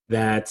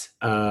that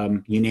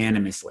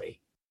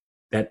unanimously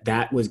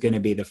that was going to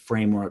be the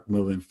framework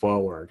moving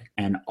forward,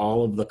 and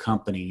all of the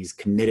companies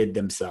committed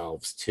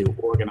themselves to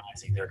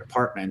organizing their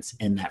departments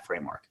in that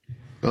framework.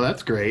 Well,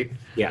 that's great.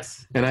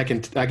 Yes, and I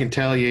can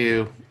tell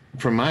you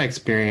from my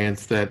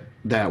experience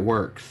that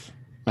works.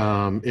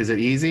 Is it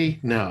easy?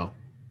 No.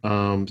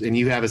 And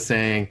you have a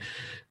saying,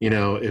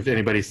 if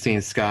anybody's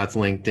seen Scott's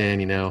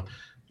LinkedIn,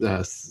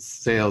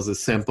 sales is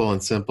simple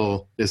and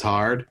simple is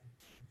hard.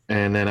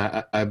 And then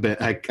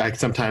I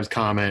sometimes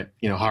comment,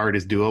 hard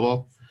is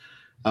doable.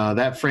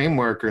 That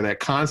framework or that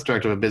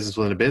construct of a business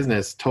within a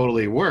business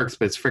totally works,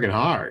 but it's freaking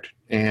hard.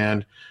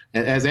 And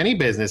as any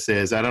business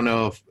is, I don't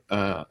know if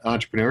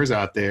entrepreneurs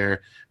out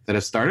there that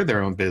have started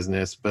their own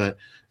business, but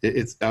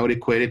I would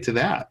equate it to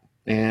that.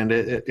 And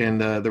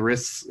the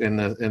risks and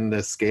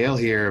the scale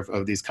here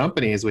of these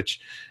companies, which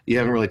you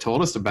haven't really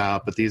told us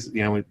about, but these,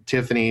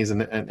 Tiffany's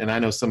and I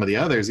know some of the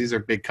others, these are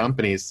big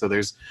companies. So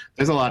there's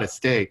a lot at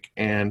stake.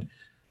 And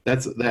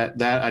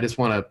that I just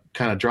want to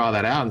kind of draw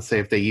that out and say,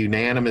 if they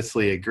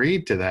unanimously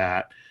agreed to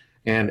that,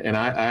 and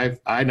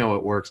I know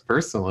it works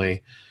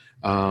personally,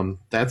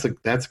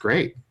 that's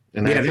great.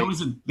 And yeah,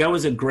 that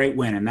was a great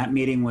win. And that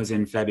meeting was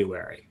in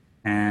February.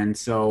 And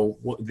so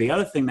the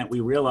other thing that we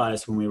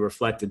realized when we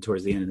reflected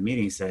towards the end of the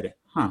meeting, said,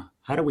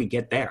 how do we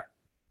get there?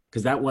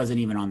 Because that wasn't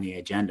even on the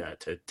agenda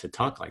to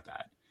talk like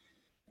that.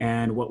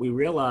 And what we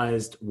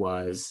realized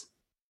was,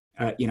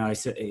 I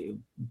said,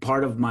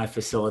 part of my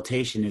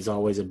facilitation is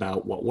always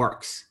about what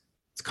works.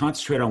 Let's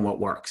concentrate on what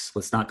works.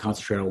 Let's not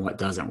concentrate on what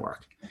doesn't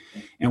work.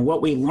 And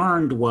what we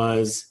learned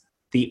was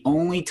the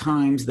only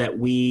times that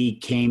we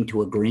came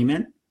to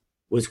agreement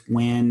was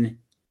when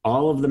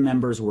all of the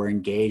members were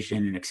engaged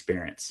in an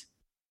experience.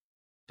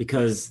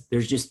 Because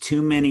there's just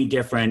too many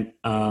different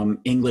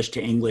English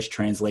to English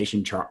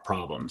translation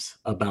problems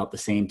about the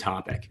same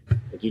topic.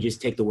 Like, you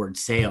just take the word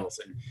sales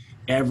and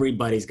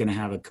everybody's going to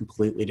have a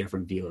completely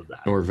different view of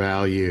that. Or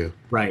value.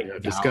 Right.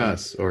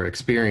 Discuss. Or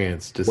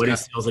experience. Discuss. What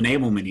is sales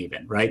enablement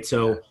even, right?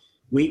 So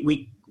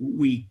we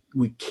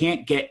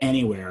can't get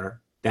anywhere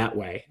that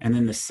way. And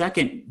then the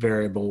second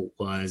variable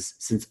was,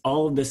 since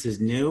all of this is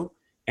new,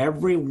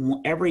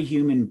 every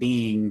human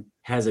being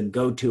has a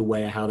go-to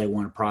way of how they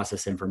want to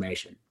process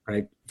information,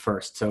 right?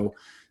 First. So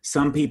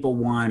some people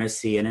want to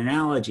see an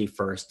analogy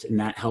first, and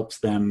that helps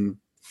them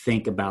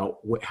think about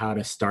how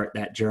to start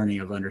that journey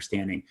of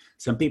understanding.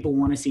 Some people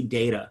want to see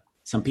data.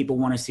 Some people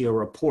want to see a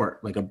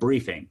report, like a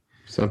briefing.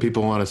 Some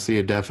people want to see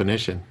a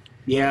definition.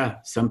 Yeah.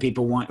 Some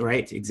people want,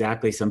 right?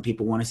 Exactly. Some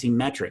people want to see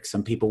metrics.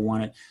 Some people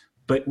want it,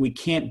 but we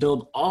can't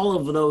build all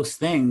of those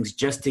things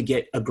just to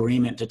get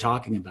agreement to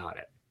talking about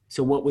it.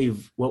 So what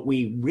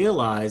we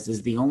realized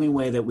is the only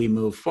way that we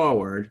move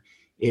forward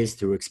is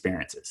through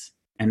experiences.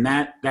 And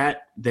that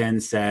then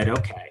said,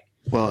 okay.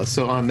 Well,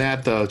 so on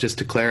that though, just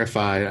to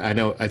clarify,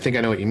 I think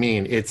I know what you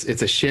mean. It's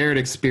a shared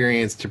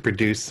experience to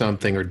produce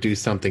something or do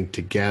something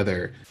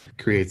together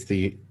creates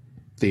the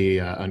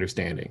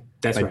understanding.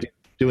 That's right.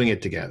 Doing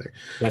it together.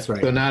 That's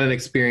right. So not an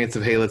experience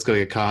of, hey, let's go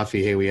get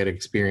coffee. Hey, we had an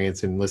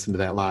experience and listen to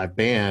that live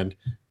band.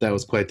 That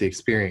was quite the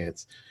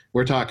experience.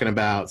 We're talking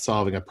about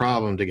solving a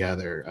problem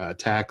together,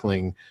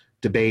 tackling,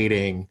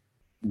 debating,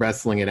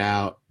 wrestling it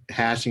out,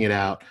 hashing it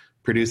out,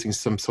 producing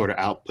some sort of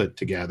output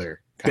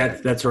together.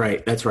 That's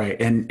right. That's right.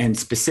 And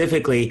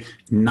specifically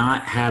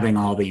not having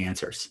all the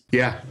answers.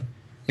 Yeah.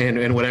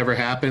 And whatever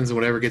happens,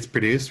 whatever gets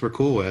produced, we're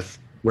cool with.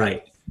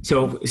 Right.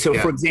 So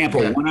for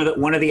example,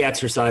 one of the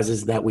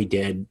exercises that we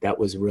did that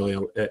was really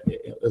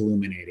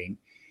illuminating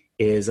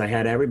is I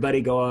had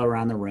everybody go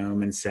around the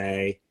room and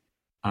say,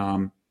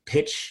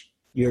 pitch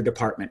your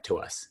department to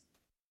us.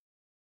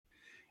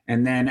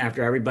 And then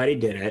after everybody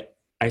did it,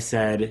 I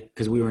said,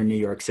 because we were in New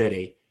York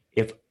City,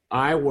 if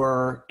I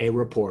were a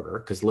reporter,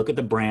 because look at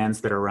the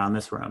brands that are around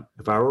this room.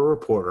 If I were a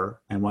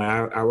reporter and when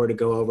I were to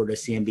go over to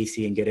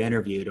CNBC and get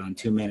interviewed on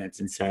 2 minutes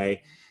and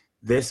say,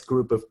 this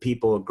group of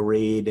people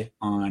agreed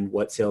on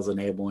what sales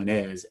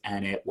enablement is,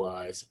 and it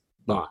was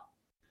blah.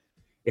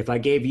 If I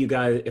gave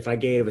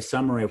a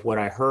summary of what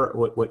I heard,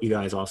 what you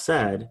guys all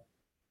said,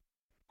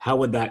 how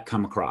would that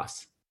come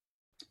across?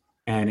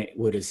 And it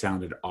would have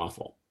sounded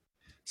awful.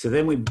 So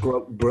then we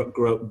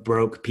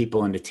broke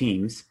people into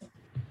teams,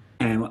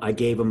 and I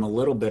gave them a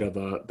little bit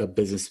of the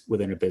business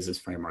within a business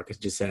framework. It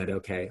just said,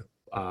 okay,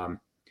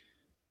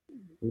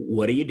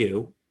 what do you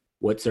do?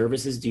 What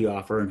services do you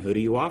offer, and who do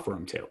you offer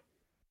them to?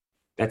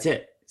 That's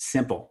it.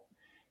 Simple.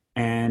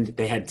 And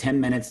they had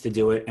 10 minutes to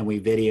do it, and we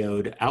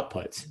videoed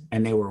outputs,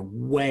 and they were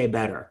way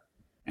better.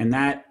 And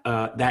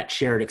that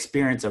shared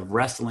experience of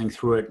wrestling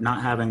through it,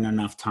 not having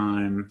enough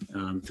time,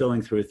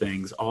 filling through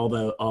things, all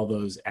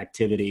those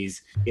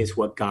activities is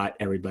what got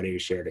everybody to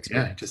shared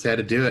experience. Yeah, just had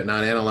to do it,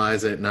 not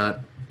analyze it,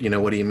 not,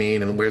 what do you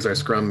mean? And where's our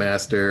scrum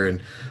master?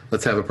 And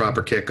let's have a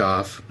proper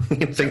kickoff,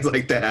 things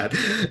like that.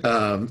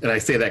 And I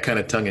say that kind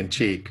of tongue in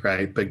cheek,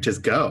 right? But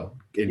just go,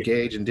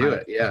 engage and do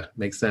it. Yeah,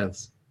 makes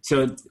sense.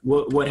 So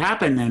what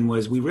happened then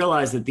was we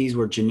realized that these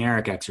were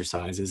generic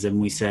exercises, and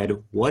we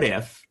said, what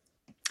if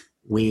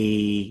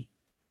we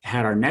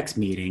had our next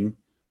meeting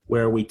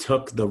where we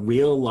took the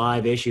real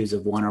live issues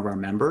of one of our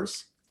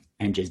members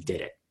and just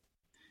did it.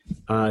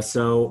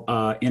 So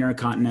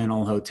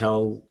Intercontinental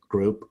Hotel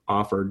Group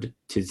offered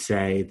to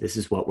say, this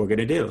is what we're going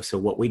to do. So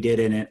what we did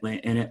in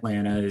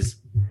Atlanta is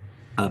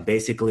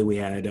basically we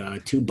had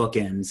two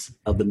bookends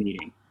of the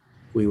meeting.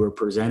 We were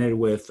presented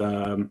with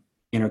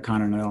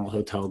Intercontinental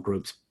Hotel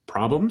Group's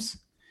problems,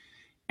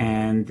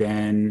 and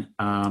then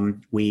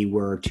we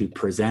were to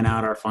present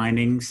out our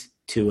findings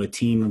to a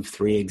team of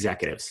 3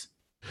 executives.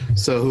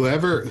 So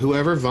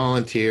whoever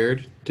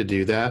volunteered to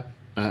do that,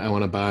 I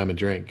want to buy him a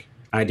drink.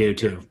 I do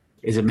too.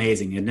 It's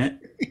amazing, isn't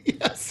it?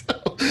 Yes.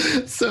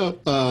 So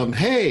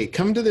hey,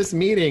 come to this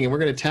meeting and we're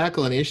going to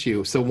tackle an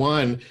issue. So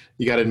one,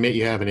 you got to admit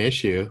you have an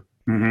issue,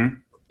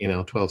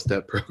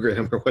 12-step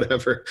program or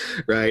whatever.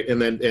 Right.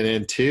 And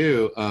then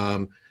two,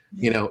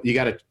 you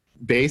got to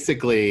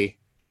basically,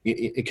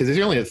 because it's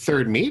only the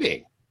 3rd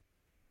meeting.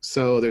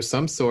 So there's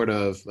some sort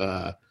of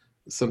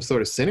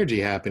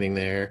synergy happening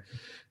there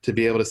to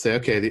be able to say,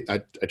 okay,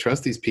 I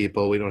trust these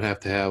people. We don't have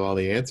to have all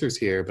the answers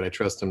here, but I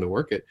trust them to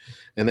work it.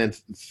 And then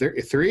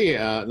 3,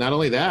 not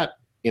only that,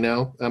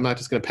 I'm not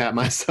just going to pat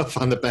myself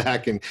on the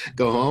back and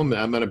go home.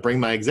 I'm going to bring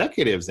my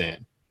executives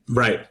in.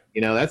 Right.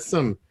 That's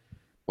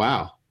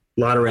wow.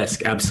 A lot of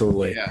risk.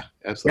 Absolutely. Yeah,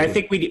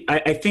 absolutely.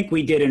 I think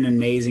we did an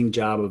amazing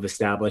job of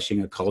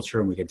establishing a culture,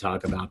 and we can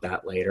talk about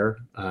that later.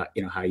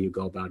 How you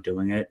go about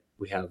doing it.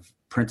 We have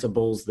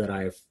principles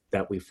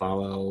that we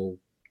follow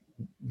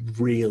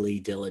really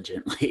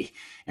diligently,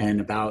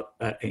 and about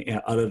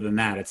other than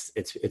that,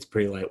 it's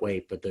pretty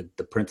lightweight. But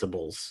the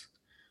principles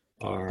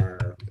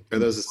are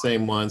those the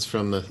same ones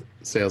from the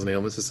Sales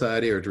Enablement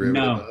Society or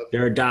derivative? No,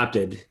 they're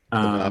adopted.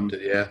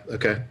 Adopted, yeah,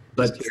 okay.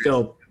 But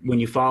still, when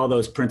you follow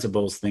those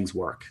principles, things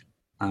work.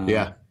 And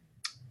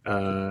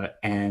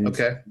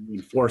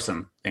enforce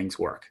them, things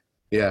work.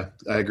 Yeah,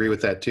 I agree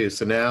with that too.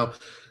 So now,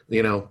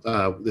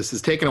 this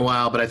has taken a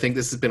while, but I think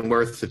this has been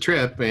worth the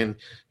trip. And,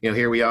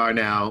 here we are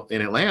now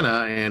in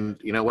Atlanta, and,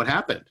 what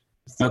happened?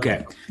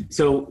 Okay.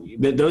 So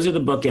those are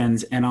the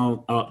bookends, and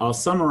I'll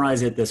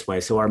summarize it this way.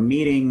 So our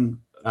meeting,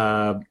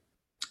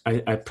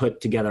 I put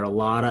together a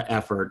lot of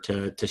effort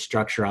to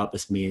structure out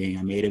this meeting.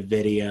 I made a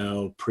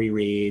video,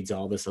 pre-reads,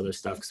 all this other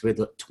stuff, because we had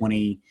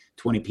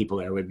 20 people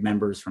there with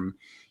members from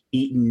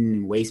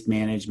Eaton, Waste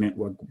Management,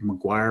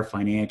 McGuire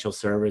Financial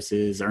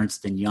Services,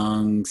 Ernst &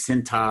 Young,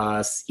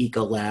 Cintas,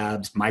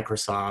 Ecolabs,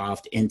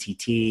 Microsoft,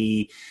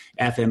 NTT,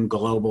 FM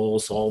Global,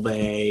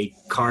 Solvay,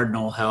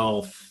 Cardinal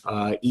Health,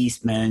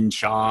 Eastman,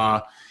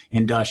 Shaw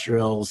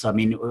Industrials. I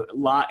mean,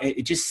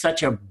 it's just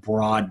such a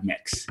broad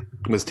mix.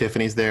 Was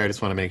Tiffany's there? I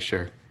just want to make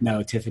sure.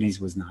 No,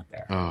 Tiffany's was not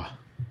there. Oh,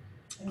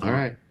 all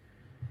right.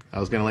 I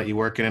was going to let you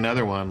work in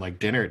another one, like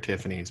dinner at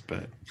Tiffany's,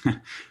 but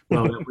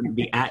well, it wouldn't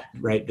be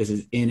right. This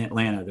is in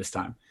Atlanta this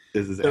time.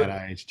 This is at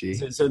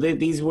IHG. So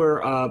these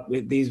were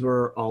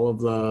all of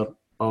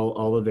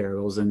the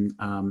variables, and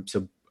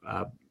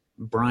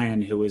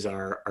Brian, who is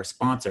our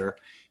sponsor,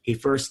 he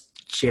first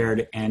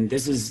shared, and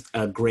this is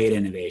a great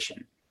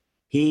innovation.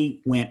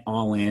 He went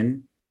all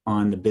in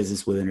on the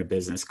business within a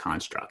business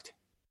construct.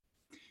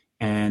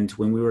 And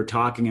when we were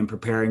talking and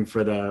preparing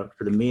for the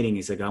meeting,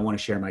 he's like, I want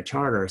to share my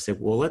charter. I said,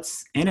 well,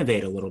 let's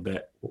innovate a little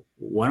bit.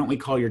 Why don't we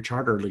call your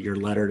charter your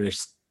letter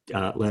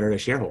to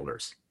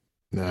shareholders?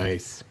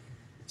 Nice.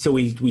 So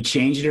we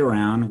changed it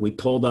around. We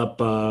pulled up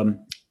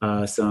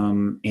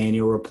some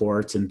annual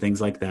reports and things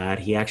like that.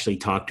 He actually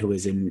talked to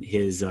his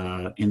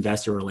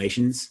investor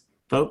relations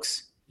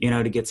folks,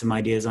 to get some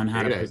ideas on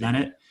how to present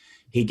it.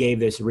 He gave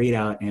this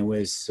readout, and it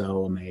was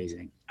so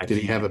amazing. Did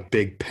he have a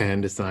big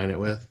pen to sign it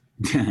with?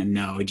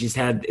 No, they just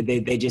had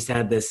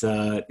this.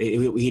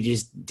 He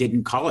just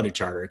didn't call it a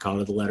charter; he called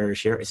it the letter of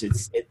shares.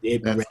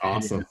 That's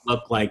awesome. It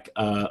looked like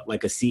a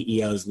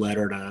CEO's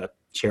letter to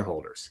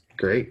shareholders.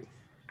 Great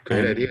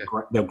idea.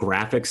 The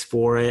graphics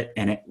for it,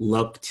 and it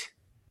looked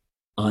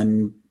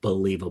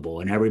unbelievable,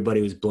 and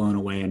everybody was blown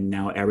away. And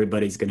now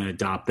everybody's going to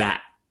adopt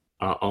that.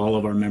 All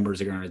of our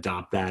members are going to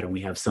adopt that, and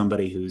we have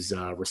somebody who's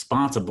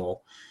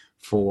responsible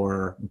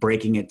for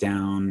breaking it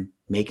down,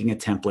 making a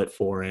template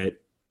for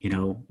it,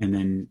 and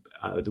then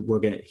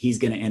he's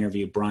gonna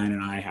interview Brian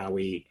and I how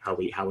we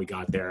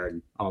got there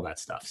and all that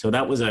stuff. So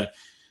that was a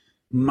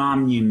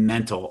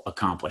monumental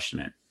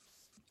accomplishment.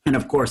 And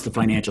of course, the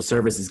financial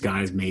services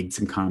guys made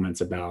some comments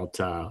about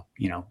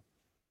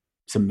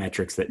some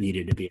metrics that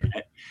needed to be in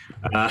it.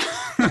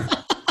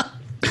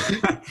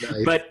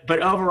 Nice.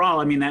 But overall,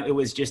 I mean,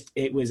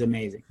 it was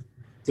amazing.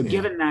 So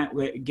given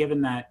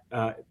that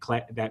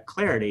that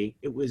clarity,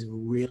 it was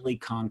really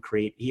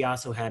concrete. He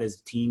also had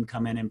his team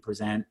come in and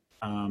present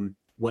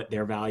what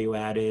their value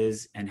add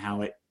is and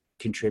how it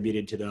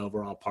contributed to the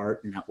overall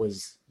part, and that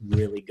was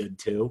really good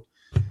too.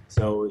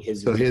 So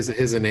his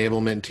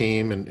enablement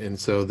team and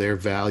so their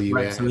value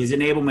add. So his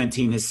enablement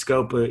team, his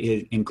scope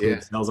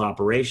includes sales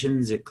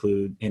operations. It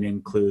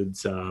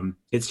includes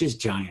it's just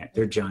giant.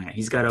 They're giant.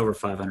 He's got over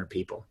 500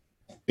 people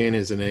in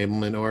his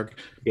enablement org.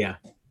 Yeah.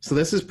 So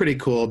this is pretty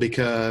cool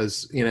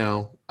because,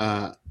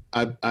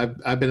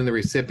 I've been the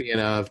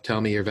recipient of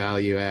tell me your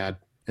value add.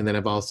 And then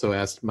I've also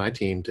asked my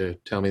team to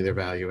tell me their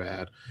value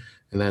add.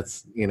 And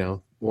that's,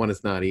 one,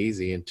 it's not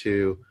easy. And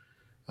two,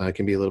 it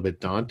can be a little bit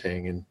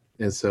daunting.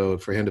 And so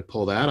for him to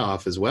pull that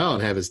off as well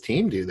and have his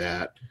team do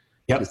that,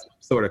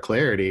 sort of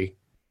clarity.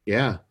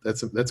 Yeah,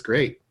 that's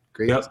great.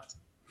 Great. Yep.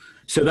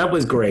 So that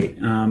was great.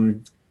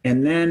 And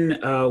then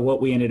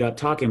what we ended up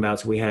talking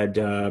about, so we had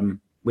 4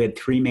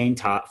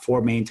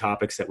 main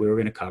topics that we were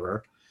going to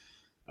cover.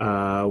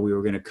 We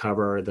were going to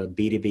cover the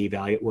B2B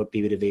value, what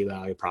B2B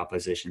value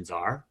propositions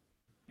are.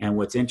 And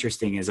what's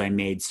interesting is I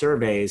made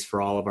surveys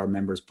for all of our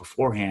members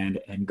beforehand,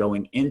 and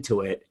going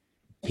into it,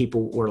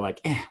 people were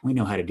like, we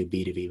know how to do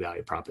B2B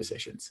value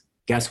propositions.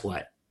 Guess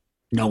what?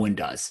 No one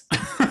does.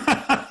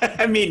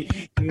 I mean,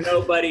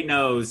 nobody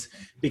knows,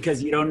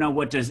 because you don't know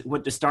what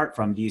to start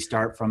from. Do you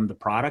start from the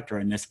product, or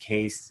in this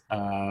case,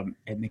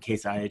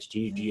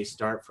 IHG, do you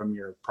start from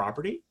your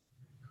property,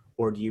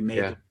 or do you make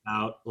it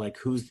about like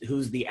who's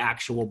the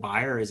actual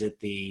buyer? Is it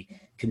the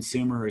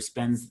consumer whose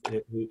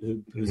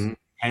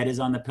head is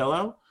on the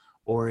pillow,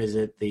 or is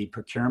it the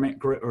procurement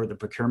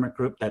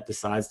group that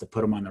decides to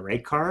put them on the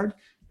rate card?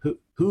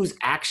 Who's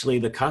actually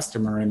the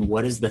customer, and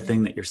what is the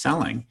thing that you're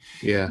selling?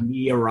 Yeah. And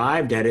we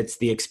arrived at it's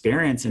the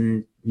experience,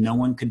 and no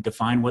one could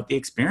define what the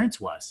experience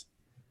was.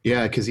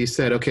 Yeah, because you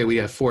said, okay, we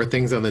have 4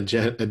 things on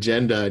the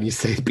agenda, and you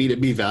say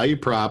B2B value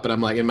prop, and I'm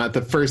like,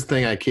 the first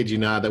thing, I kid you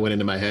not, that went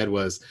into my head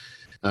was,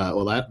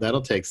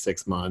 that'll take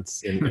 6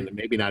 months and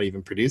maybe not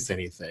even produce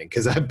anything,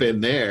 because I've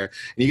been there,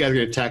 and you guys are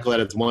going to tackle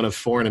that as one of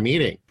 4 in a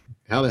meeting.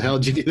 How the hell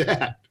did you do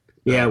that?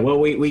 Yeah, well,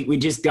 we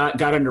just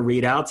got under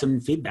readouts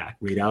and feedback.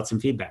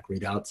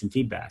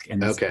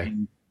 And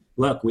saying,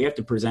 look, we have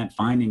to present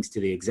findings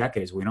to the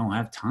executives. We don't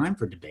have time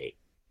for debate.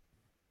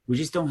 We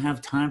just don't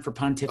have time for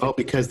pontificate. Oh,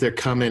 because they're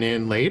coming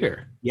in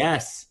later.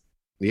 Yes.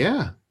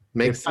 Yeah,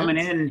 makes sense.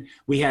 Coming in.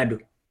 We had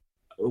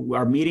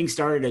our meeting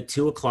started at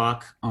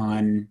 2:00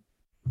 on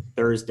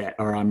Thursday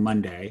or on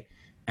Monday,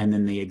 and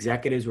then the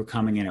executives were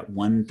coming in at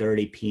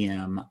 1:30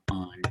 p.m.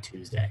 on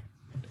Tuesday.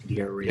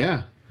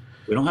 Yeah.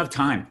 We don't have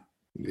time.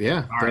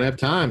 Yeah, don't have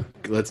time.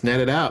 Let's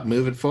net it out.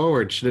 Move it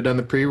forward. Should have done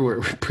the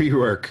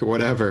pre-work or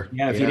whatever.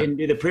 Yeah, if you didn't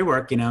do the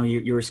pre-work,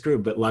 you were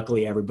screwed. But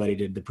luckily, everybody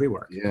did the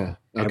pre-work. Yeah.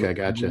 Okay,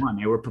 gotcha.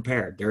 They were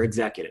prepared. They're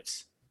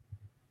executives,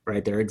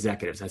 right? They're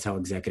executives. That's how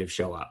executives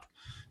show up.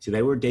 So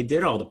they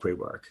did all the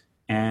pre-work,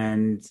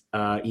 and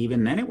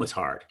even then, it was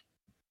hard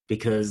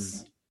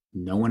because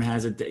no one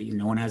has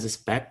a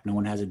spec, no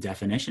one has a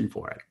definition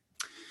for it.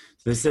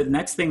 So the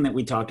next thing that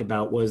we talked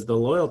about was the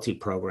loyalty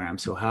program.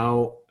 So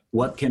how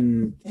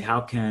can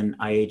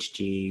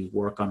IHG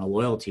work on a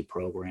loyalty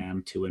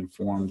program to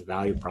inform the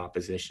value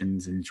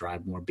propositions and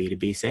drive more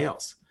B2B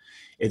sales?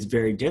 It's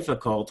very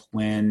difficult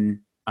when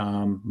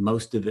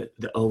most of the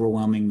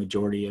overwhelming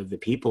majority of the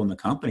people in the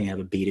company have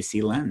a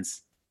B2C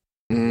lens.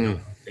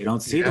 They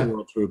don't see the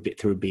world through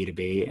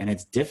B2B, and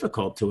it's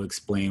difficult to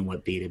explain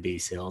what B2B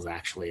sales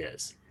actually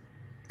is.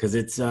 Because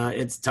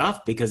it's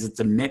tough, because it's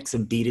a mix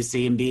of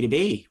B2C and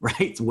B2B,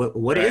 right?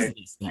 What is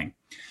this thing?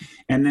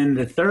 And then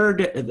the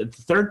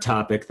third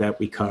topic that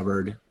we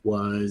covered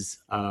was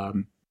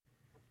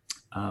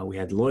we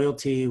had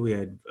loyalty, we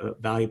had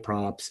value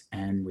props,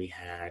 and we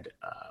had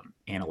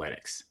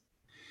analytics.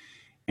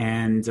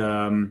 And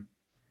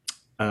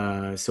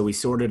so we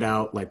sorted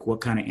out like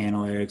what kind of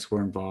analytics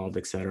were involved,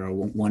 et cetera.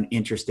 One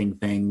interesting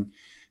thing,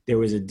 there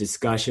was a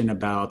discussion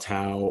about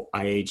how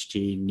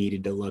IHG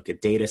needed to look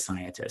at data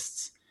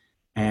scientists.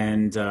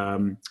 And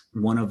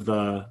one of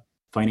the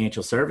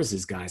financial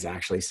services guys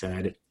actually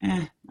said,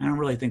 I don't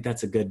really think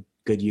that's a good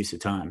use of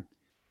time.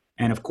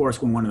 And of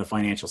course, when one of the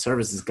financial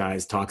services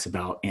guys talks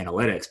about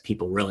analytics,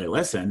 people really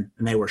listen,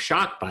 and they were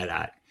shocked by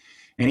that.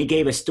 And he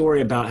gave a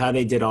story about how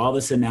they did all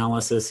this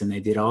analysis and they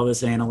did all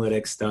this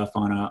analytics stuff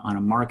on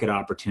a market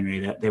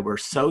opportunity that they were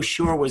so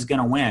sure was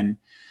going to win.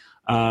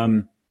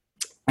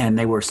 And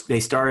they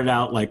started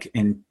out like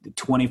in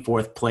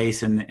 24th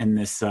place in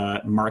this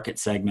market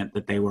segment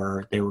that they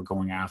were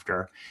going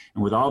after.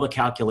 And with all the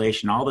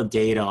calculation, all the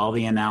data, all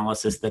the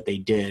analysis that they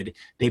did,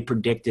 they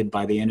predicted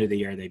by the end of the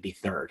year they'd be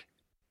third.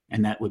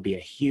 And that would be a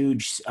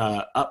huge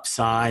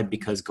upside,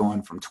 because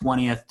going from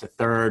 20th to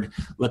third,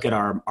 look at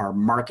our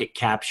market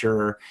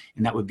capture,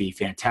 and that would be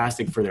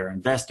fantastic for their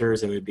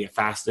investors. It would be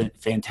a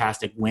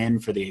fantastic win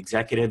for the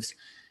executives.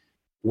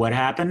 What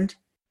happened?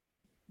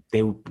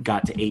 They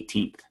got to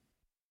 18th.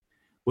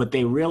 What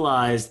they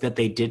realized that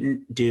they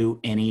didn't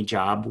do any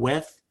job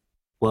with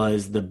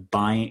was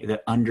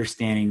the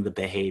understanding the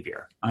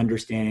behavior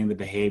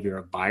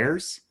of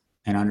buyers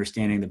and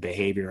understanding the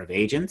behavior of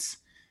agents.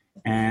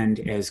 And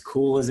as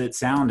cool as it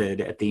sounded,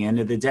 at the end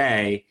of the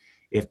day,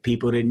 if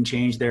people didn't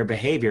change their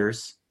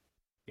behaviors,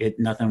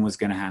 nothing was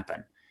going to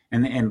happen.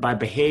 And by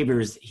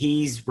behaviors,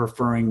 he's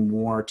referring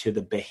more to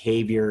the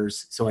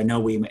behaviors. So I know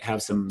we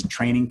have some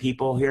training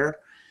people here.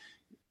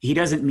 He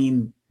doesn't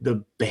mean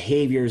the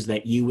behaviors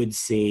that you would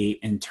see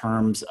in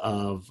terms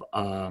of,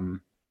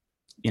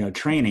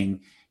 training.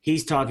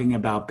 He's talking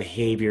about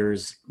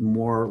behaviors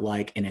more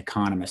like an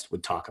economist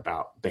would talk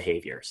about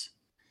behaviors.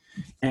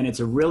 And it's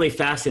a really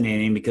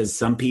fascinating because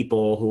some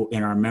people who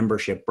in our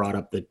membership brought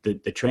up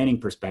the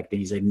training perspective.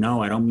 He said,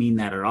 no, I don't mean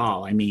that at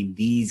all. I mean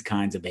these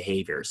kinds of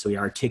behaviors. So he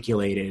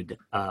articulated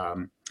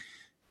when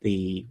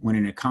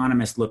an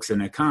economist looks at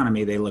an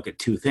economy, they look at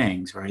two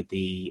things, right?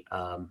 The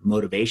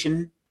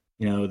motivation,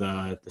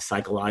 the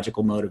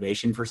psychological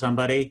motivation for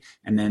somebody,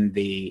 and then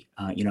the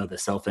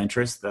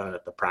self-interest,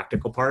 the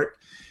practical part.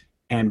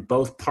 And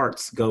both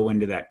parts go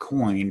into that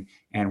coin.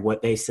 And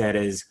what they said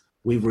is,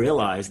 we've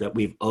realized that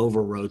we've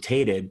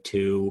over-rotated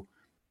to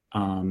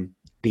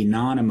the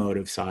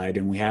non-emotive side,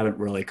 and we haven't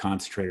really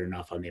concentrated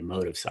enough on the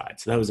emotive side.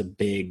 So that was a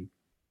big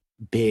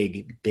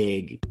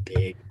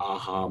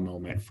aha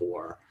moment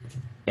for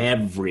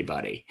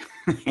everybody.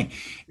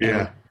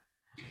 Yeah.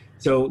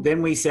 So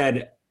then we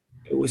said,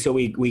 so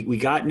we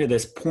got into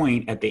this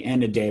point at the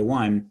end of day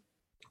one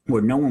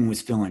where no one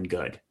was feeling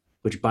good,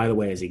 which, by the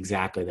way, is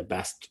exactly the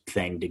best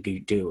thing to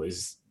do,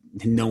 is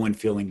no one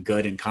feeling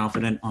good and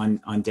confident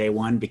on day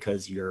one,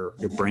 because your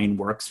brain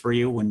works for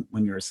you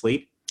when you're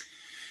asleep.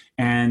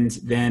 And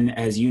then,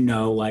 as you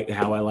know, like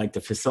how I like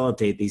to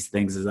facilitate these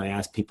things is I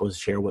ask people to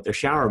share what their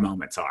shower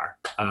moments are.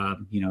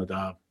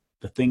 The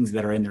things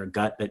that are in their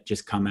gut that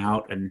just come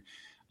out, and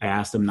I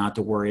ask them not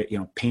to worry,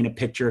 paint a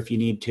picture if you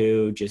need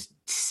to, just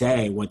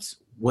say what's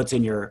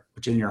in your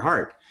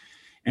heart.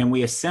 And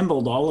we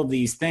assembled all of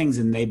these things,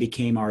 and they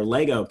became our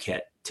Lego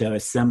kit to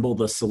assemble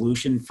the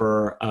solution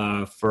for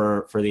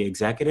the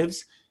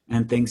executives,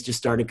 and things just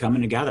started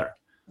coming together.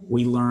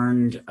 We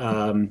learned,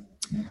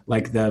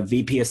 like the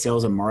VP of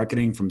Sales and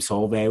Marketing from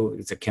Solvay,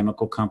 it's a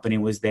chemical company,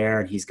 was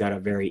there, and he's got a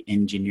very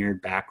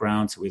engineered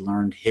background. So we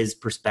learned his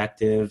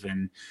perspective,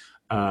 and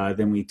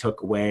then we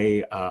took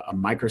away a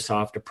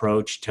Microsoft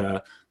approach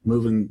to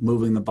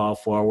moving the ball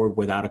forward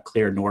without a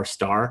clear North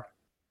Star.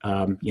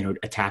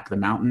 Attack the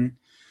mountain.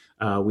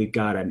 We've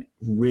got a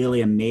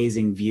really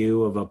amazing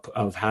view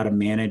of how to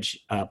manage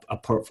a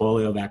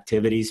portfolio of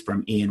activities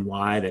from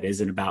E&Y that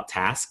isn't about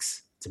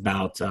tasks. It's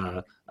about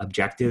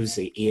objectives.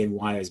 So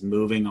E&Y is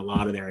moving a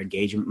lot of their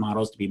engagement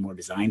models to be more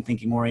design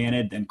thinking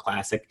oriented than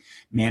classic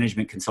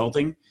management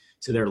consulting.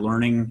 So they're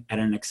learning at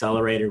an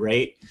accelerated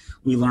rate.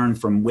 We learned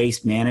from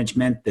Waste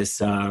Management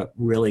this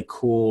really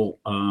cool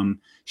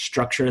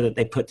structure that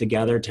they put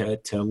together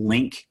to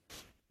link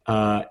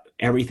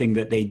everything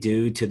that they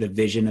do to the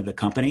vision of the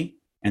company.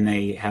 And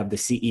they have the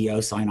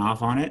CEO sign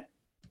off on it.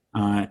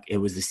 It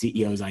was the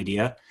CEO's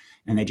idea.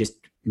 And they just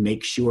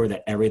make sure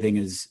that everything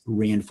is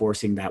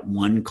reinforcing that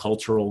one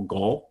cultural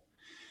goal.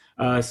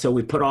 So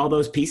we put all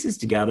those pieces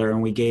together,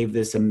 and we gave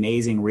this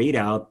amazing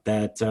readout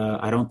that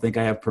I don't think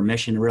I have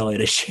permission really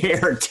to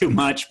share too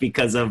much,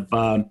 because of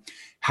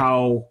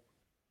how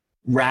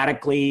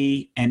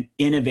radically and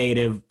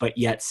innovative, but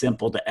yet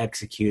simple to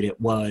execute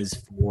it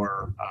was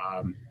for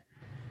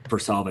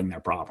solving their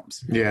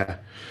problems. Yeah.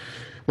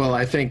 Well,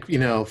 I think,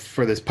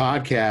 for this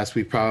podcast,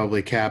 we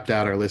probably capped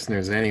out our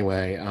listeners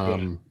anyway.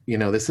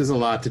 This is a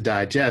lot to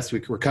digest.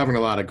 We're covering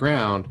a lot of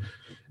ground,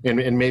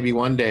 and maybe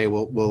one day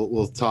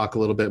we'll talk a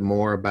little bit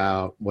more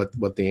about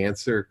what the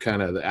answer,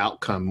 kind of the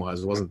outcome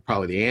was. It wasn't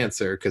probably the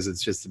answer because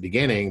it's just the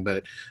beginning,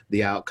 but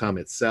the outcome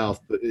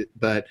itself.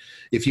 But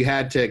if you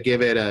had to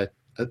give it a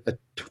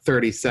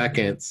 30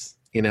 seconds,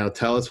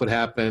 tell us what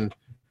happened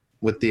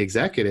with the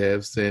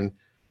executives, and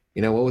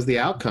what was the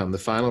outcome, the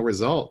final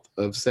result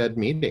of said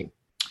meeting?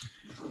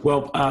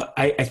 Well,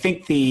 I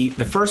think the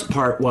first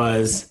part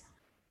was,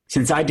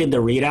 since I did the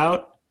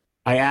readout,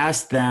 I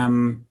asked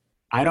them,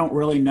 I don't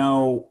really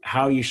know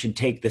how you should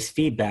take this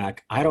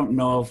feedback. I don't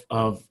know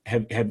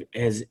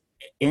has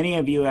any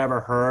of you ever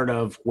heard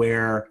of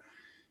where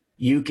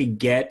you could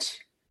get,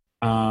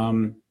 I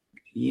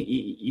don't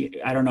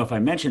know if I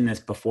mentioned this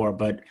before,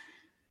 but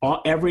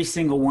every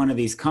single one of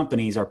these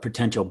companies are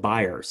potential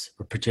buyers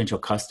or potential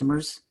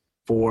customers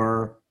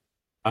for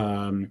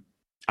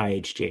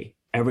IHG,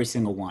 every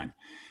single one.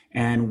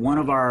 And one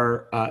of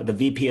our, the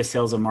VP of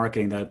Sales and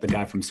Marketing, the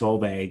guy from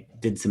Solvay,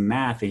 did some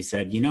math. He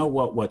said,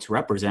 what's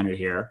represented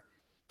here?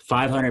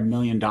 $500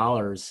 billion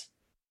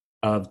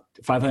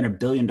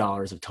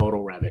of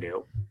total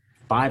revenue,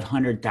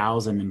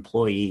 500,000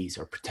 employees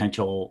or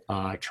potential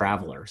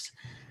travelers,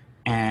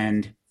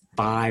 and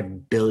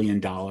 $5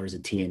 billion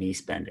of T&E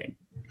spending.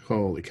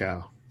 Holy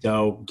cow.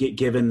 So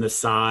given the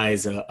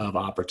size of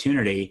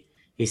opportunity,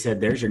 he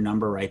said, there's your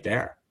number right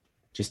there.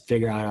 Just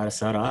figure out how to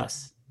sell to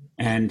us.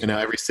 And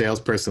every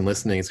salesperson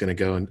listening is going to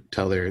go and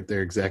tell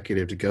their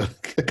executive to go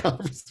to the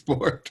conference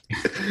board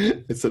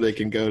so they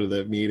can go to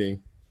the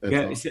meeting.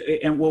 all.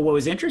 And what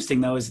was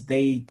interesting though is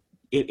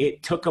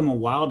it took them a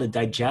while to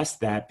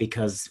digest that,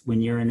 because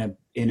when you're in a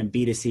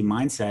B2C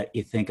mindset,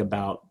 you think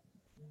about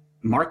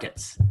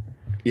markets,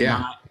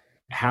 not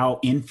how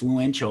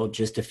influential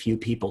just a few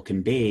people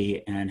can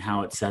be, and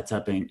how it sets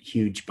up in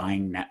huge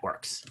buying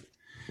networks,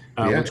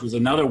 which was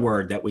another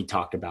word that we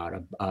talked about.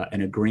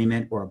 An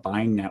agreement or a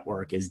buying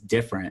network is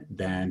different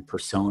than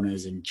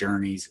personas and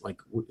journeys.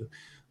 Like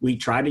we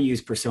tried to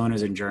use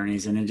personas and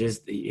journeys, and it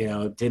just,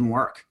 didn't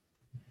work.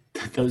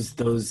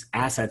 Those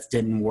assets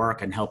didn't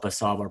work and help us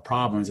solve our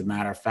problems. As a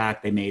matter of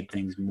fact, they made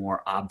things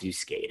more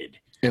obfuscated.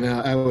 And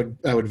I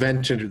would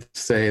venture to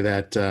say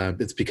that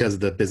it's because of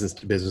the business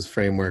to business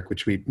framework,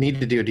 which we need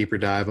to do a deeper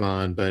dive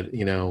on. But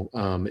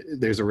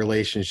there's a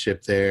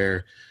relationship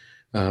there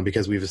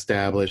because we've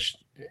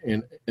established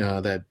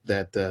that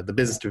the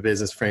business to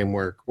business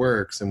framework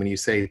works. And when you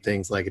say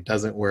things like it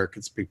doesn't work,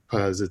 it's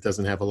because it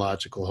doesn't have a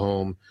logical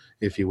home,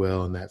 if you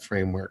will, in that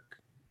framework.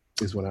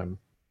 Is what I'm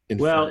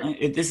inferring. Well,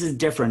 this is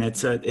different.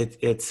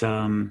 It's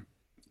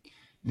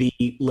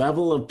the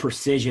level of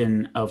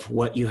precision of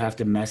what you have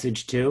to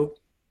message to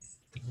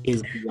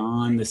is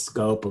beyond the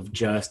scope of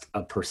just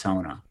a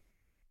persona.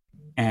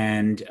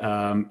 And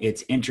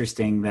it's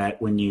interesting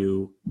that when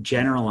you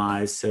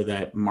generalize so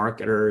that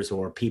marketers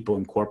or people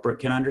in corporate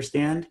can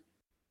understand,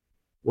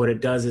 what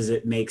it does is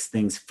it makes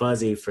things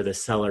fuzzy for the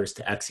sellers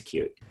to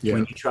execute. Yeah.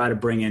 When you try to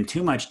bring in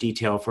too much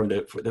detail for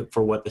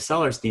what the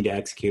sellers need to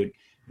execute,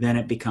 then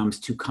it becomes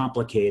too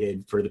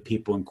complicated for the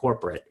people in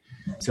corporate.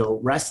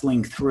 So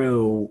wrestling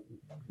through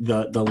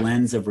the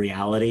lens of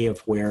reality of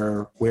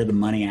where the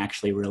money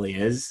actually really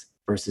is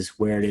versus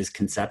where it is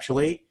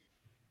conceptually,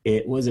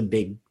 that was a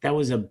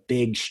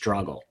big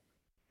struggle.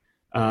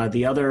 I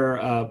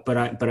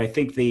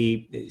think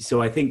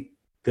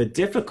the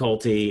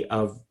difficulty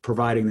of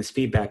providing this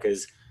feedback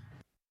is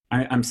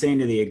I'm saying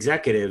to the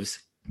executives,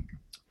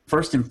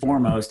 first and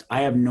foremost,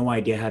 I have no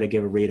idea how to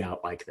give a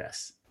readout like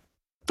this.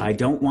 I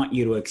don't want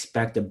you to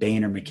expect a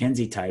Bain or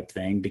McKinsey type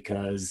thing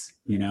because,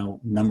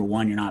 number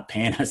one, you're not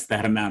paying us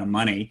that amount of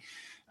money.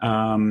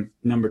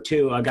 Number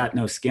two, I got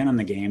no skin on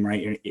the game,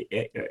 right?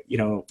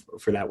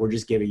 For that, we're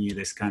just giving you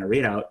this kind of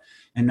readout.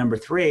 And number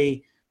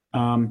three,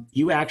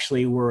 you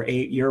actually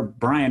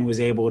Brian was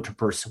able to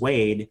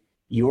persuade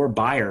your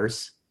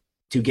buyers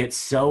to get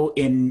so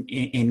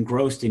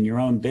engrossed in your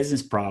own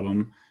business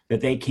problem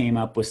that they came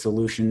up with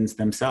solutions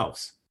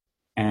themselves.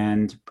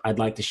 And I'd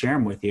like to share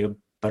them with you,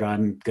 but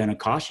I'm going to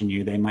caution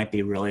you, they might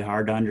be really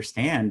hard to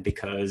understand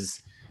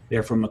because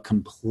they're from a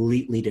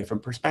completely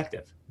different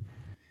perspective.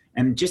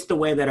 And just the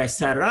way that I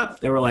set it up,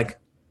 they were like,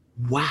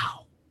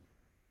 wow.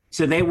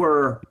 So they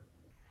were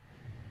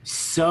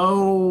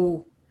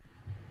so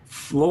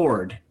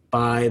floored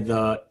by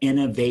the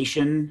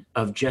innovation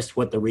of just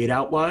what the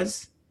readout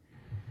was,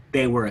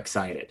 they were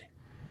excited.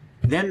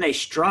 Then they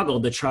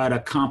struggled to try to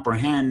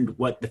comprehend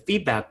what the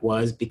feedback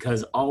was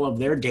because all of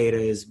their data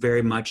is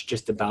very much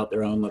just about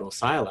their own little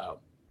silo.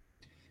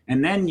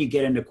 And then you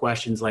get into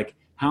questions like,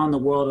 how in the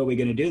world are we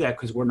going to do that?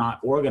 Because we're not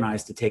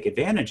organized to take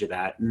advantage of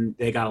that. And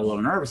they got a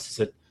little nervous.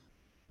 They said,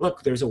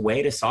 look, there's a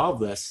way to solve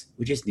this.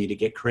 We just need to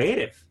get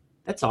creative.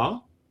 That's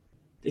all.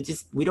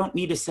 We don't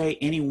need to say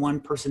any one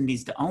person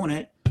needs to own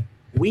it.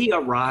 We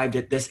arrived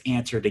at this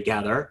answer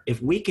together.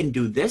 If we can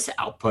do this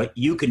output,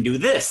 you can do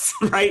this,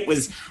 right?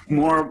 Was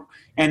more,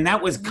 and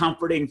that was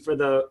comforting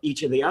for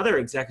each of the other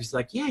executives.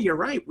 Like, yeah, you're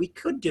right. We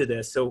could do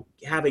this. So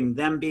having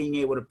them being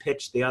able to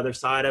pitch the other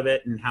side of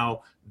it and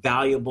how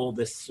valuable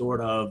this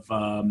sort of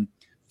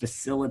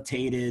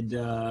facilitated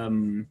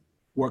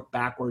work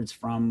backwards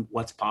from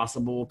what's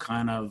possible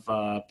kind of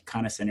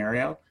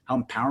scenario, how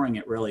empowering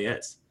it really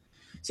is.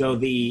 So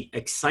the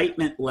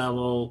excitement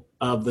level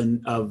of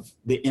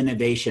the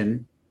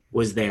innovation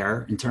was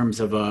there in terms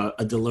of a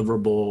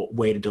deliverable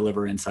way to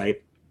deliver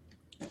insight.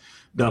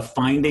 The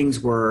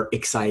findings were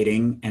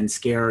exciting and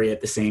scary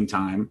at the same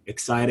time.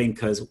 Exciting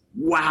because,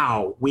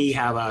 wow, we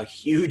have a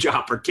huge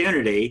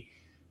opportunity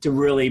to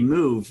really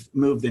move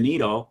the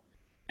needle.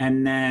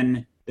 And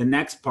then the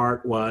next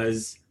part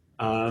was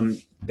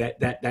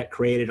that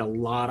created a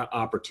lot of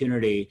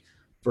opportunity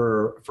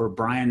for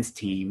Brian's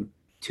team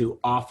to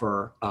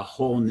offer a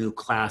whole new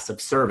class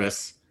of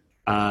service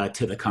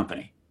to the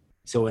company.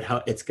 So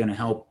it's going to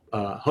help.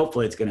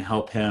 Hopefully, it's going to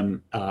help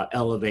him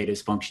elevate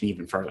his function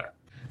even further.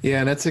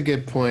 Yeah, and that's a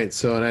good point.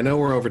 So, and I know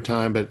we're over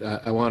time, but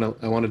I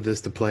wanted this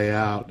to play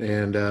out.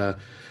 And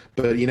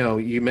but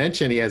you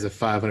mentioned he has a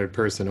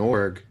 500-person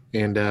org,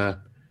 and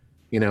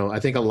I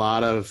think a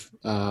lot of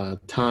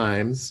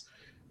times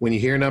when you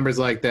hear numbers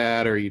like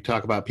that, or you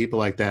talk about people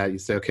like that, you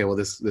say, okay, well,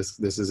 this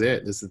is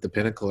it. This is the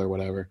pinnacle, or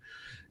whatever.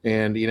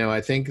 And,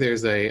 I think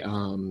there's a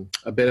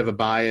bit of a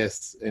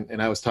bias,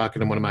 and I was talking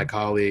to one of my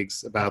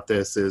colleagues about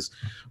this is,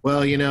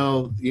 well,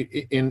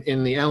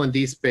 in the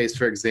L&D space,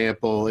 for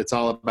example, it's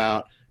all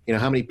about,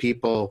 how many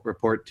people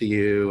report to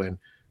you. And,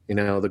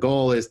 the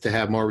goal is to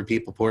have more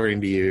people reporting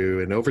to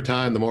you. And over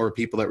time, the more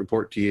people that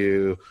report to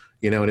you,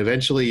 and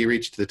eventually you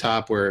reach to the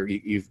top where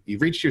you've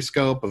reached your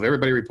scope of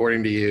everybody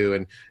reporting to you,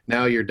 and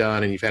now you're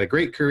done and you've had a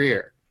great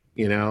career.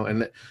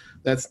 and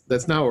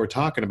that's not what we're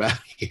talking about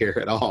here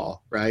at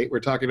all, right? We're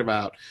talking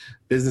about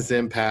business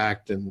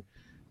impact and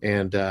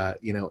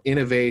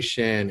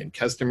innovation and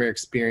customer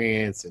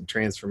experience and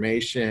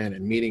transformation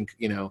and meeting,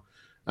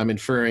 I'm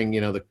inferring,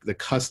 the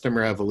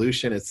customer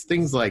evolution. It's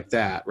things like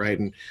that, right?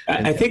 And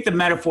I think the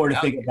metaphor to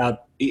think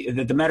about,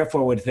 the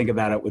metaphor would think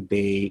about it would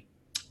be,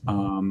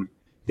 within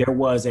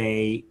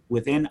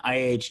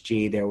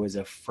IHG, there was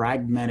a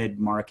fragmented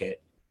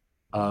market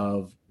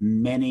of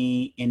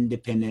many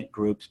independent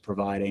groups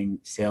providing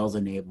sales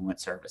enablement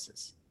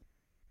services.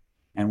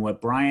 And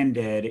what Brian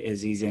did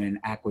is he's in an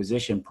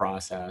acquisition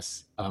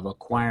process of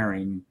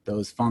acquiring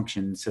those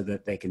functions so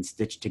that they can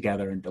stitch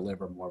together and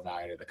deliver more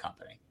value to the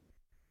company.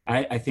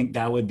 I think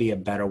that would be a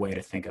better way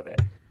to think of it.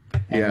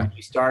 And when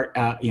you start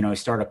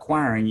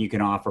acquiring, you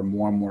can offer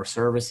more and more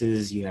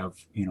services. You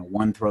have,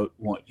 one throat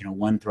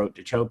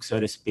to choke, so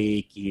to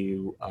speak.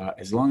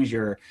 As long as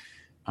you're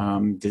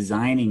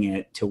designing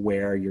it to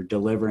where you're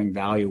delivering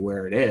value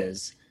where it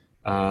is,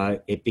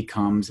 it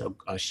becomes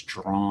a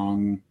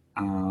strong,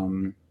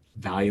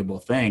 valuable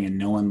thing, and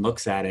no one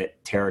looks at it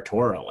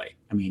territorially.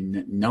 I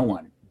mean, no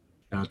one,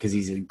 because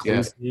he's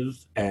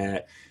inclusive,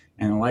 and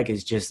the like.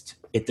 Is just,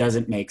 it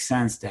doesn't make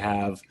sense to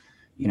have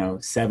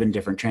 7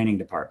 different training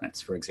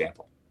departments, for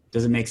example.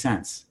 Doesn't make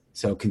sense.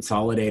 So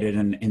consolidate it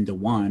into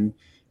one.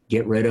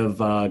 Get rid of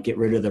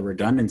the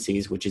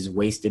redundancies, which is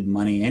wasted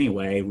money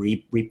anyway.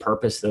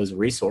 Repurpose those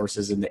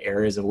resources into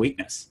areas of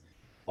weakness.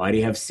 Why do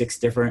you have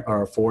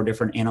 4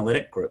 different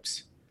analytic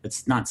groups?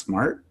 It's not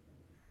smart.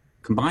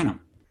 Combine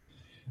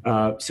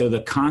them. So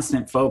the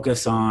constant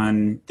focus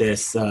on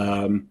this,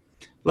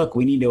 look,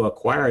 we need to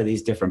acquire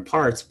these different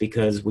parts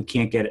because we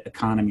can't get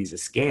economies of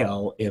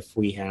scale if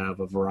we have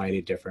a variety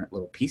of different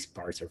little piece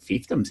parts or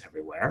fiefdoms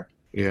everywhere.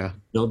 Yeah.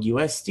 Build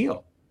U.S.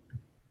 Steel.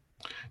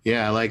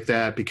 Yeah, I like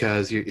that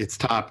because it's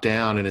top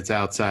down and it's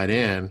outside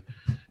in.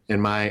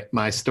 And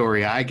my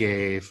story I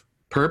gave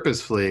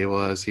purposefully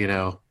was,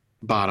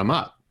 bottom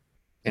up,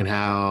 and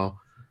how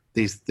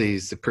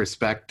these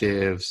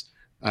perspectives,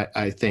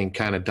 I think,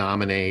 kind of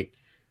dominate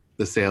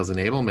the sales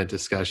enablement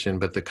discussion.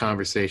 But the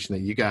conversation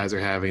that you guys are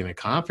having in a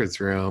conference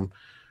room,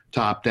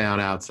 top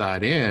down,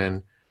 outside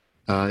in,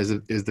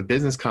 is the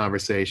business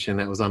conversation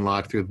that was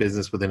unlocked through a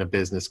business within a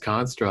business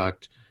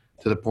construct,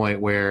 to the point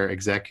where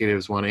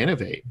executives want to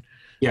innovate.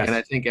 Yes. And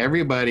I think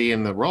everybody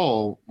in the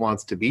role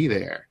wants to be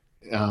there.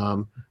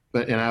 And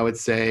I would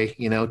say,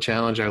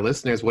 challenge our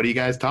listeners. What are you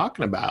guys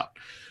talking about?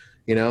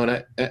 And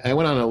I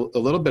went on a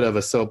little bit of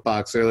a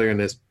soapbox earlier in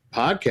this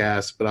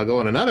podcast, but I'll go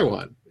on another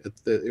one at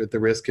the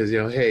risk is,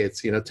 hey,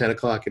 it's, 10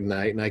 o'clock at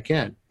night and I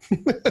can.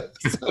 And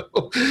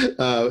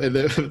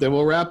then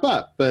we'll wrap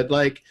up. But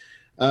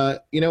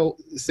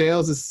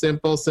sales is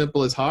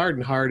simple is hard,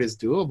 and hard is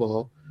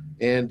doable.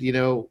 And,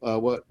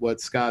 what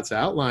Scott's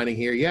outlining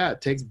here,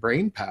 it takes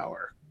brain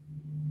power.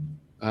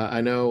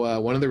 I know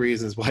one of the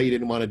reasons why you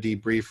didn't want to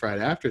debrief right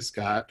after,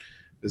 Scott,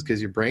 is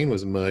because your brain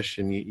was mush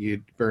and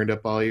you burned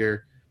up all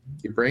your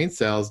brain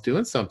cells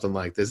doing something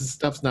like this. This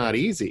stuff's not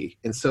easy.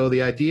 And so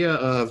the idea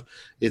of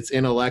it's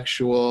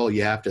intellectual,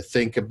 you have to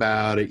think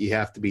about it, you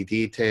have to be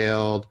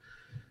detailed.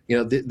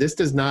 This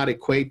does not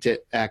equate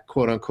to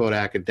quote unquote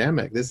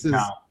academic. This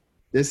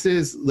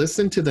is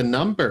listen to the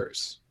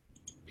numbers,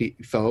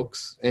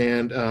 folks.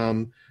 And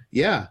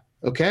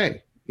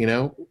okay.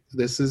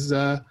 This is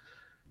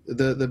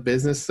the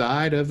business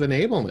side of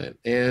enablement.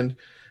 And,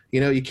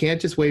 you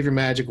can't just wave your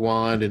magic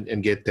wand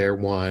and get there.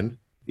 1,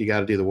 you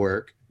got to do the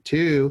work.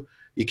 2,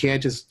 you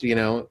can't just,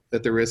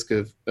 at the risk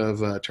of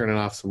turning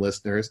off some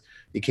listeners,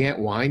 you can't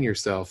whine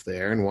yourself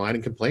there and whine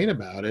and complain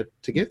about it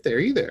to get there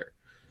either.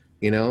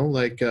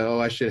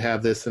 I should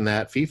have this and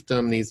that.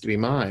 Fiefdom needs to be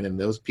mine, and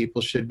those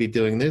people should be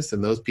doing this,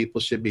 and those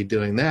people should be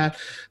doing that.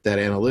 That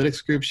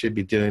analytics group should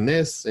be doing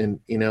this, and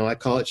I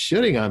call it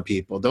shooting on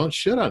people. Don't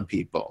shoot on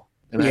people.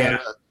 And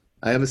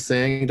I have a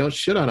saying: don't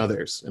shit on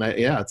others. And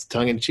it's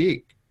tongue in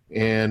cheek,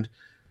 and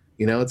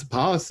it's a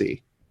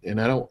policy. And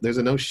there's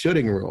a no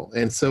shooting rule,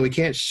 and so we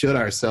can't shoot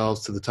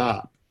ourselves to the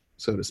top,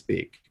 so to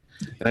speak.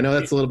 And I know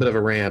that's a little bit of a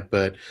rant,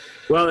 but...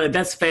 Well,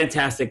 that's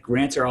fantastic.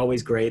 Rants are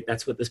always great.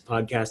 That's what this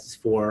podcast is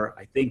for.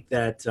 I think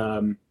that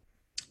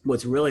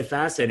what's really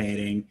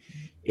fascinating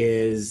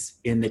is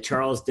in the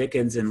Charles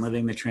Dickens and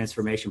Living the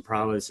Transformation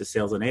Process of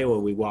Sales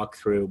Enablement, we walk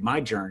through my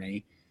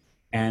journey.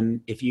 And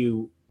if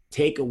you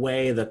take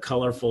away the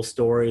colorful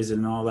stories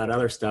and all that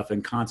other stuff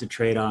and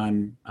concentrate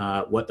on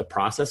what the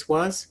process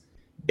was,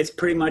 it's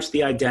pretty much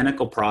the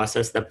identical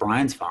process that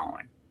Brian's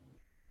following,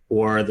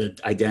 or the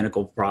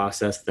identical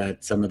process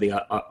that some of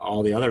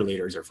all the other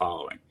leaders are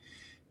following.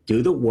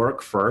 Do the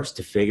work first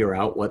to figure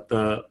out what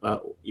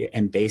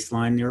and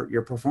baseline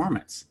your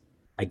performance.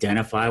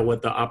 Identify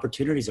what the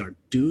opportunities are.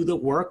 Do the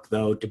work,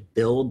 though, to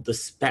build the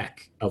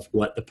spec of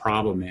what the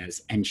problem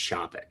is and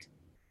shop it.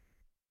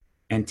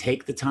 And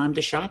take the time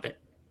to shop it.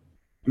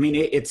 I mean,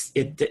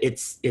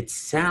 it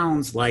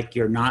sounds like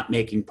you're not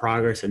making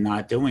progress and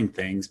not doing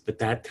things, but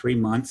that 3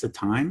 months of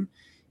time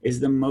is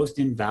the most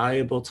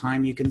invaluable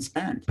time you can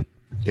spend.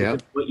 Yeah.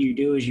 What you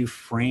do is you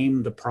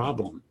frame the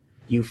problem.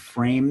 You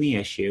frame the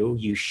issue,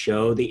 you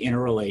show the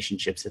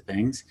interrelationships of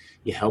things,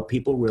 you help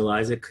people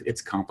realize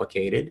it's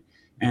complicated.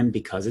 And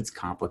because it's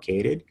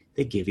complicated,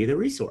 they give you the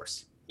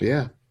resource.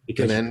 Yeah.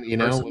 Because and then,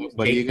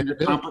 what are you going to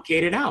build?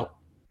 Complicate it out.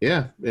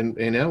 Yeah. And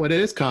what it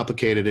is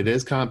complicated, it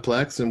is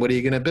complex. And what are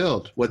you going to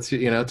build? What's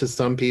your, to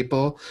some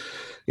people,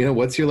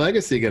 what's your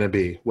legacy going to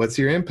be? What's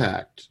your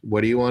impact?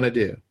 What do you want to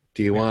do?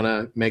 Do you want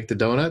to make the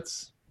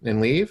donuts and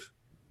leave?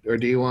 Or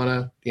do you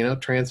want to,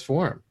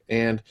 transform?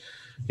 And,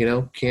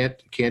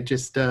 can't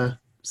just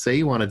say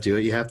you want to do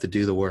it. You have to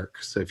do the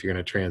work. So if you're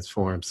going to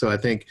transform. So I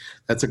think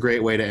that's a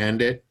great way to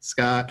end it,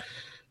 Scott.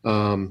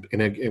 And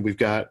we've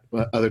got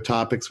other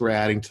topics we're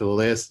adding to the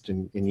list.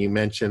 And you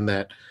mentioned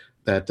that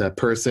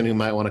person who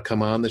might want to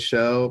come on the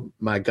show.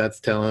 My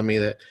gut's telling me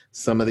that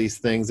some of these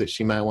things that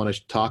she might want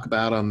to talk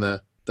about on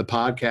the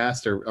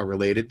podcast are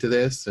related to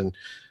this. And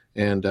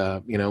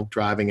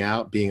driving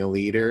out, being a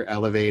leader,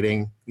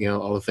 elevating,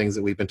 all the things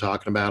that we've been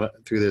talking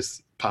about through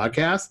this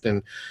podcast.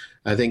 And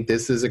I think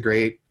this is a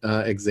great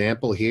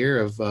example here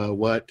of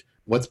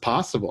what's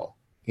possible.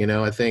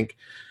 I think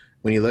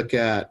when you look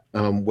at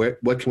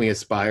what can we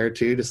aspire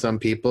to some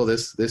people,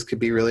 this could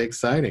be really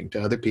exciting.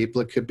 To other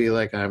people, it could be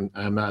like, I'm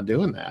not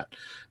doing that.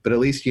 But at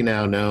least you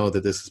now know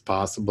that this is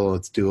possible,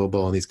 it's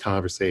doable, and these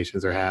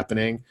conversations are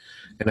happening.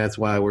 And that's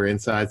why we're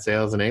inside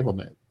Sales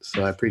Enablement.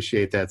 So I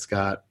appreciate that,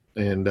 Scott.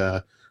 And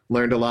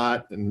learned a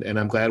lot, and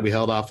I'm glad we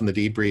held off on the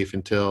debrief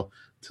until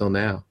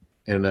now.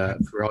 And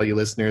for all you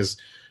listeners,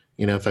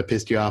 if I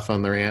pissed you off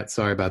on the rant,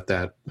 sorry about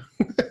that.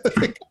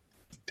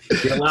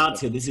 You're allowed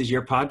to. This is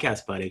your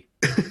podcast, buddy.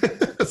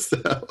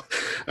 So,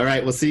 all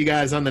right, we'll see you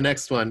guys on the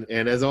next one.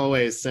 And as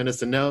always, send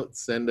us a note,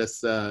 send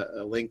us a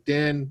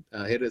LinkedIn,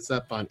 hit us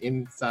up on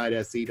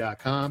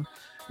InsideSE.com.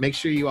 Make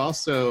sure you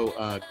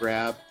also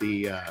grab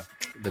the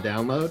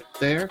download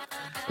there.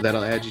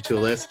 That'll add you to a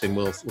list, and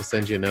we'll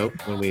send you a note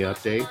when we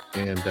update.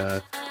 And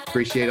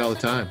appreciate all the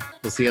time.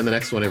 We'll see you on the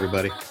next one,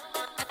 everybody.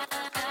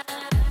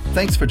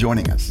 Thanks for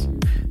joining us.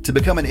 To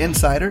become an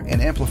insider and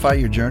amplify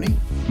your journey,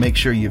 make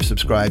sure you've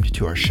subscribed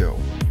to our show.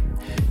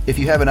 If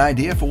you have an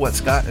idea for what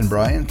Scott and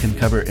Brian can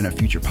cover in a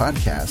future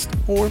podcast,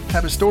 or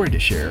have a story to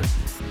share,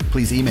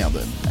 please email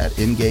them at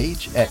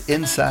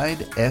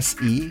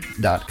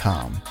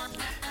engage@insidese.com.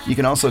 You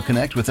can also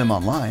connect with them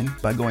online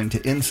by going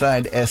to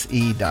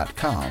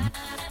insidese.com,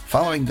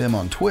 following them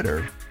on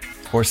Twitter,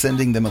 or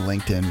sending them a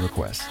LinkedIn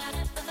request.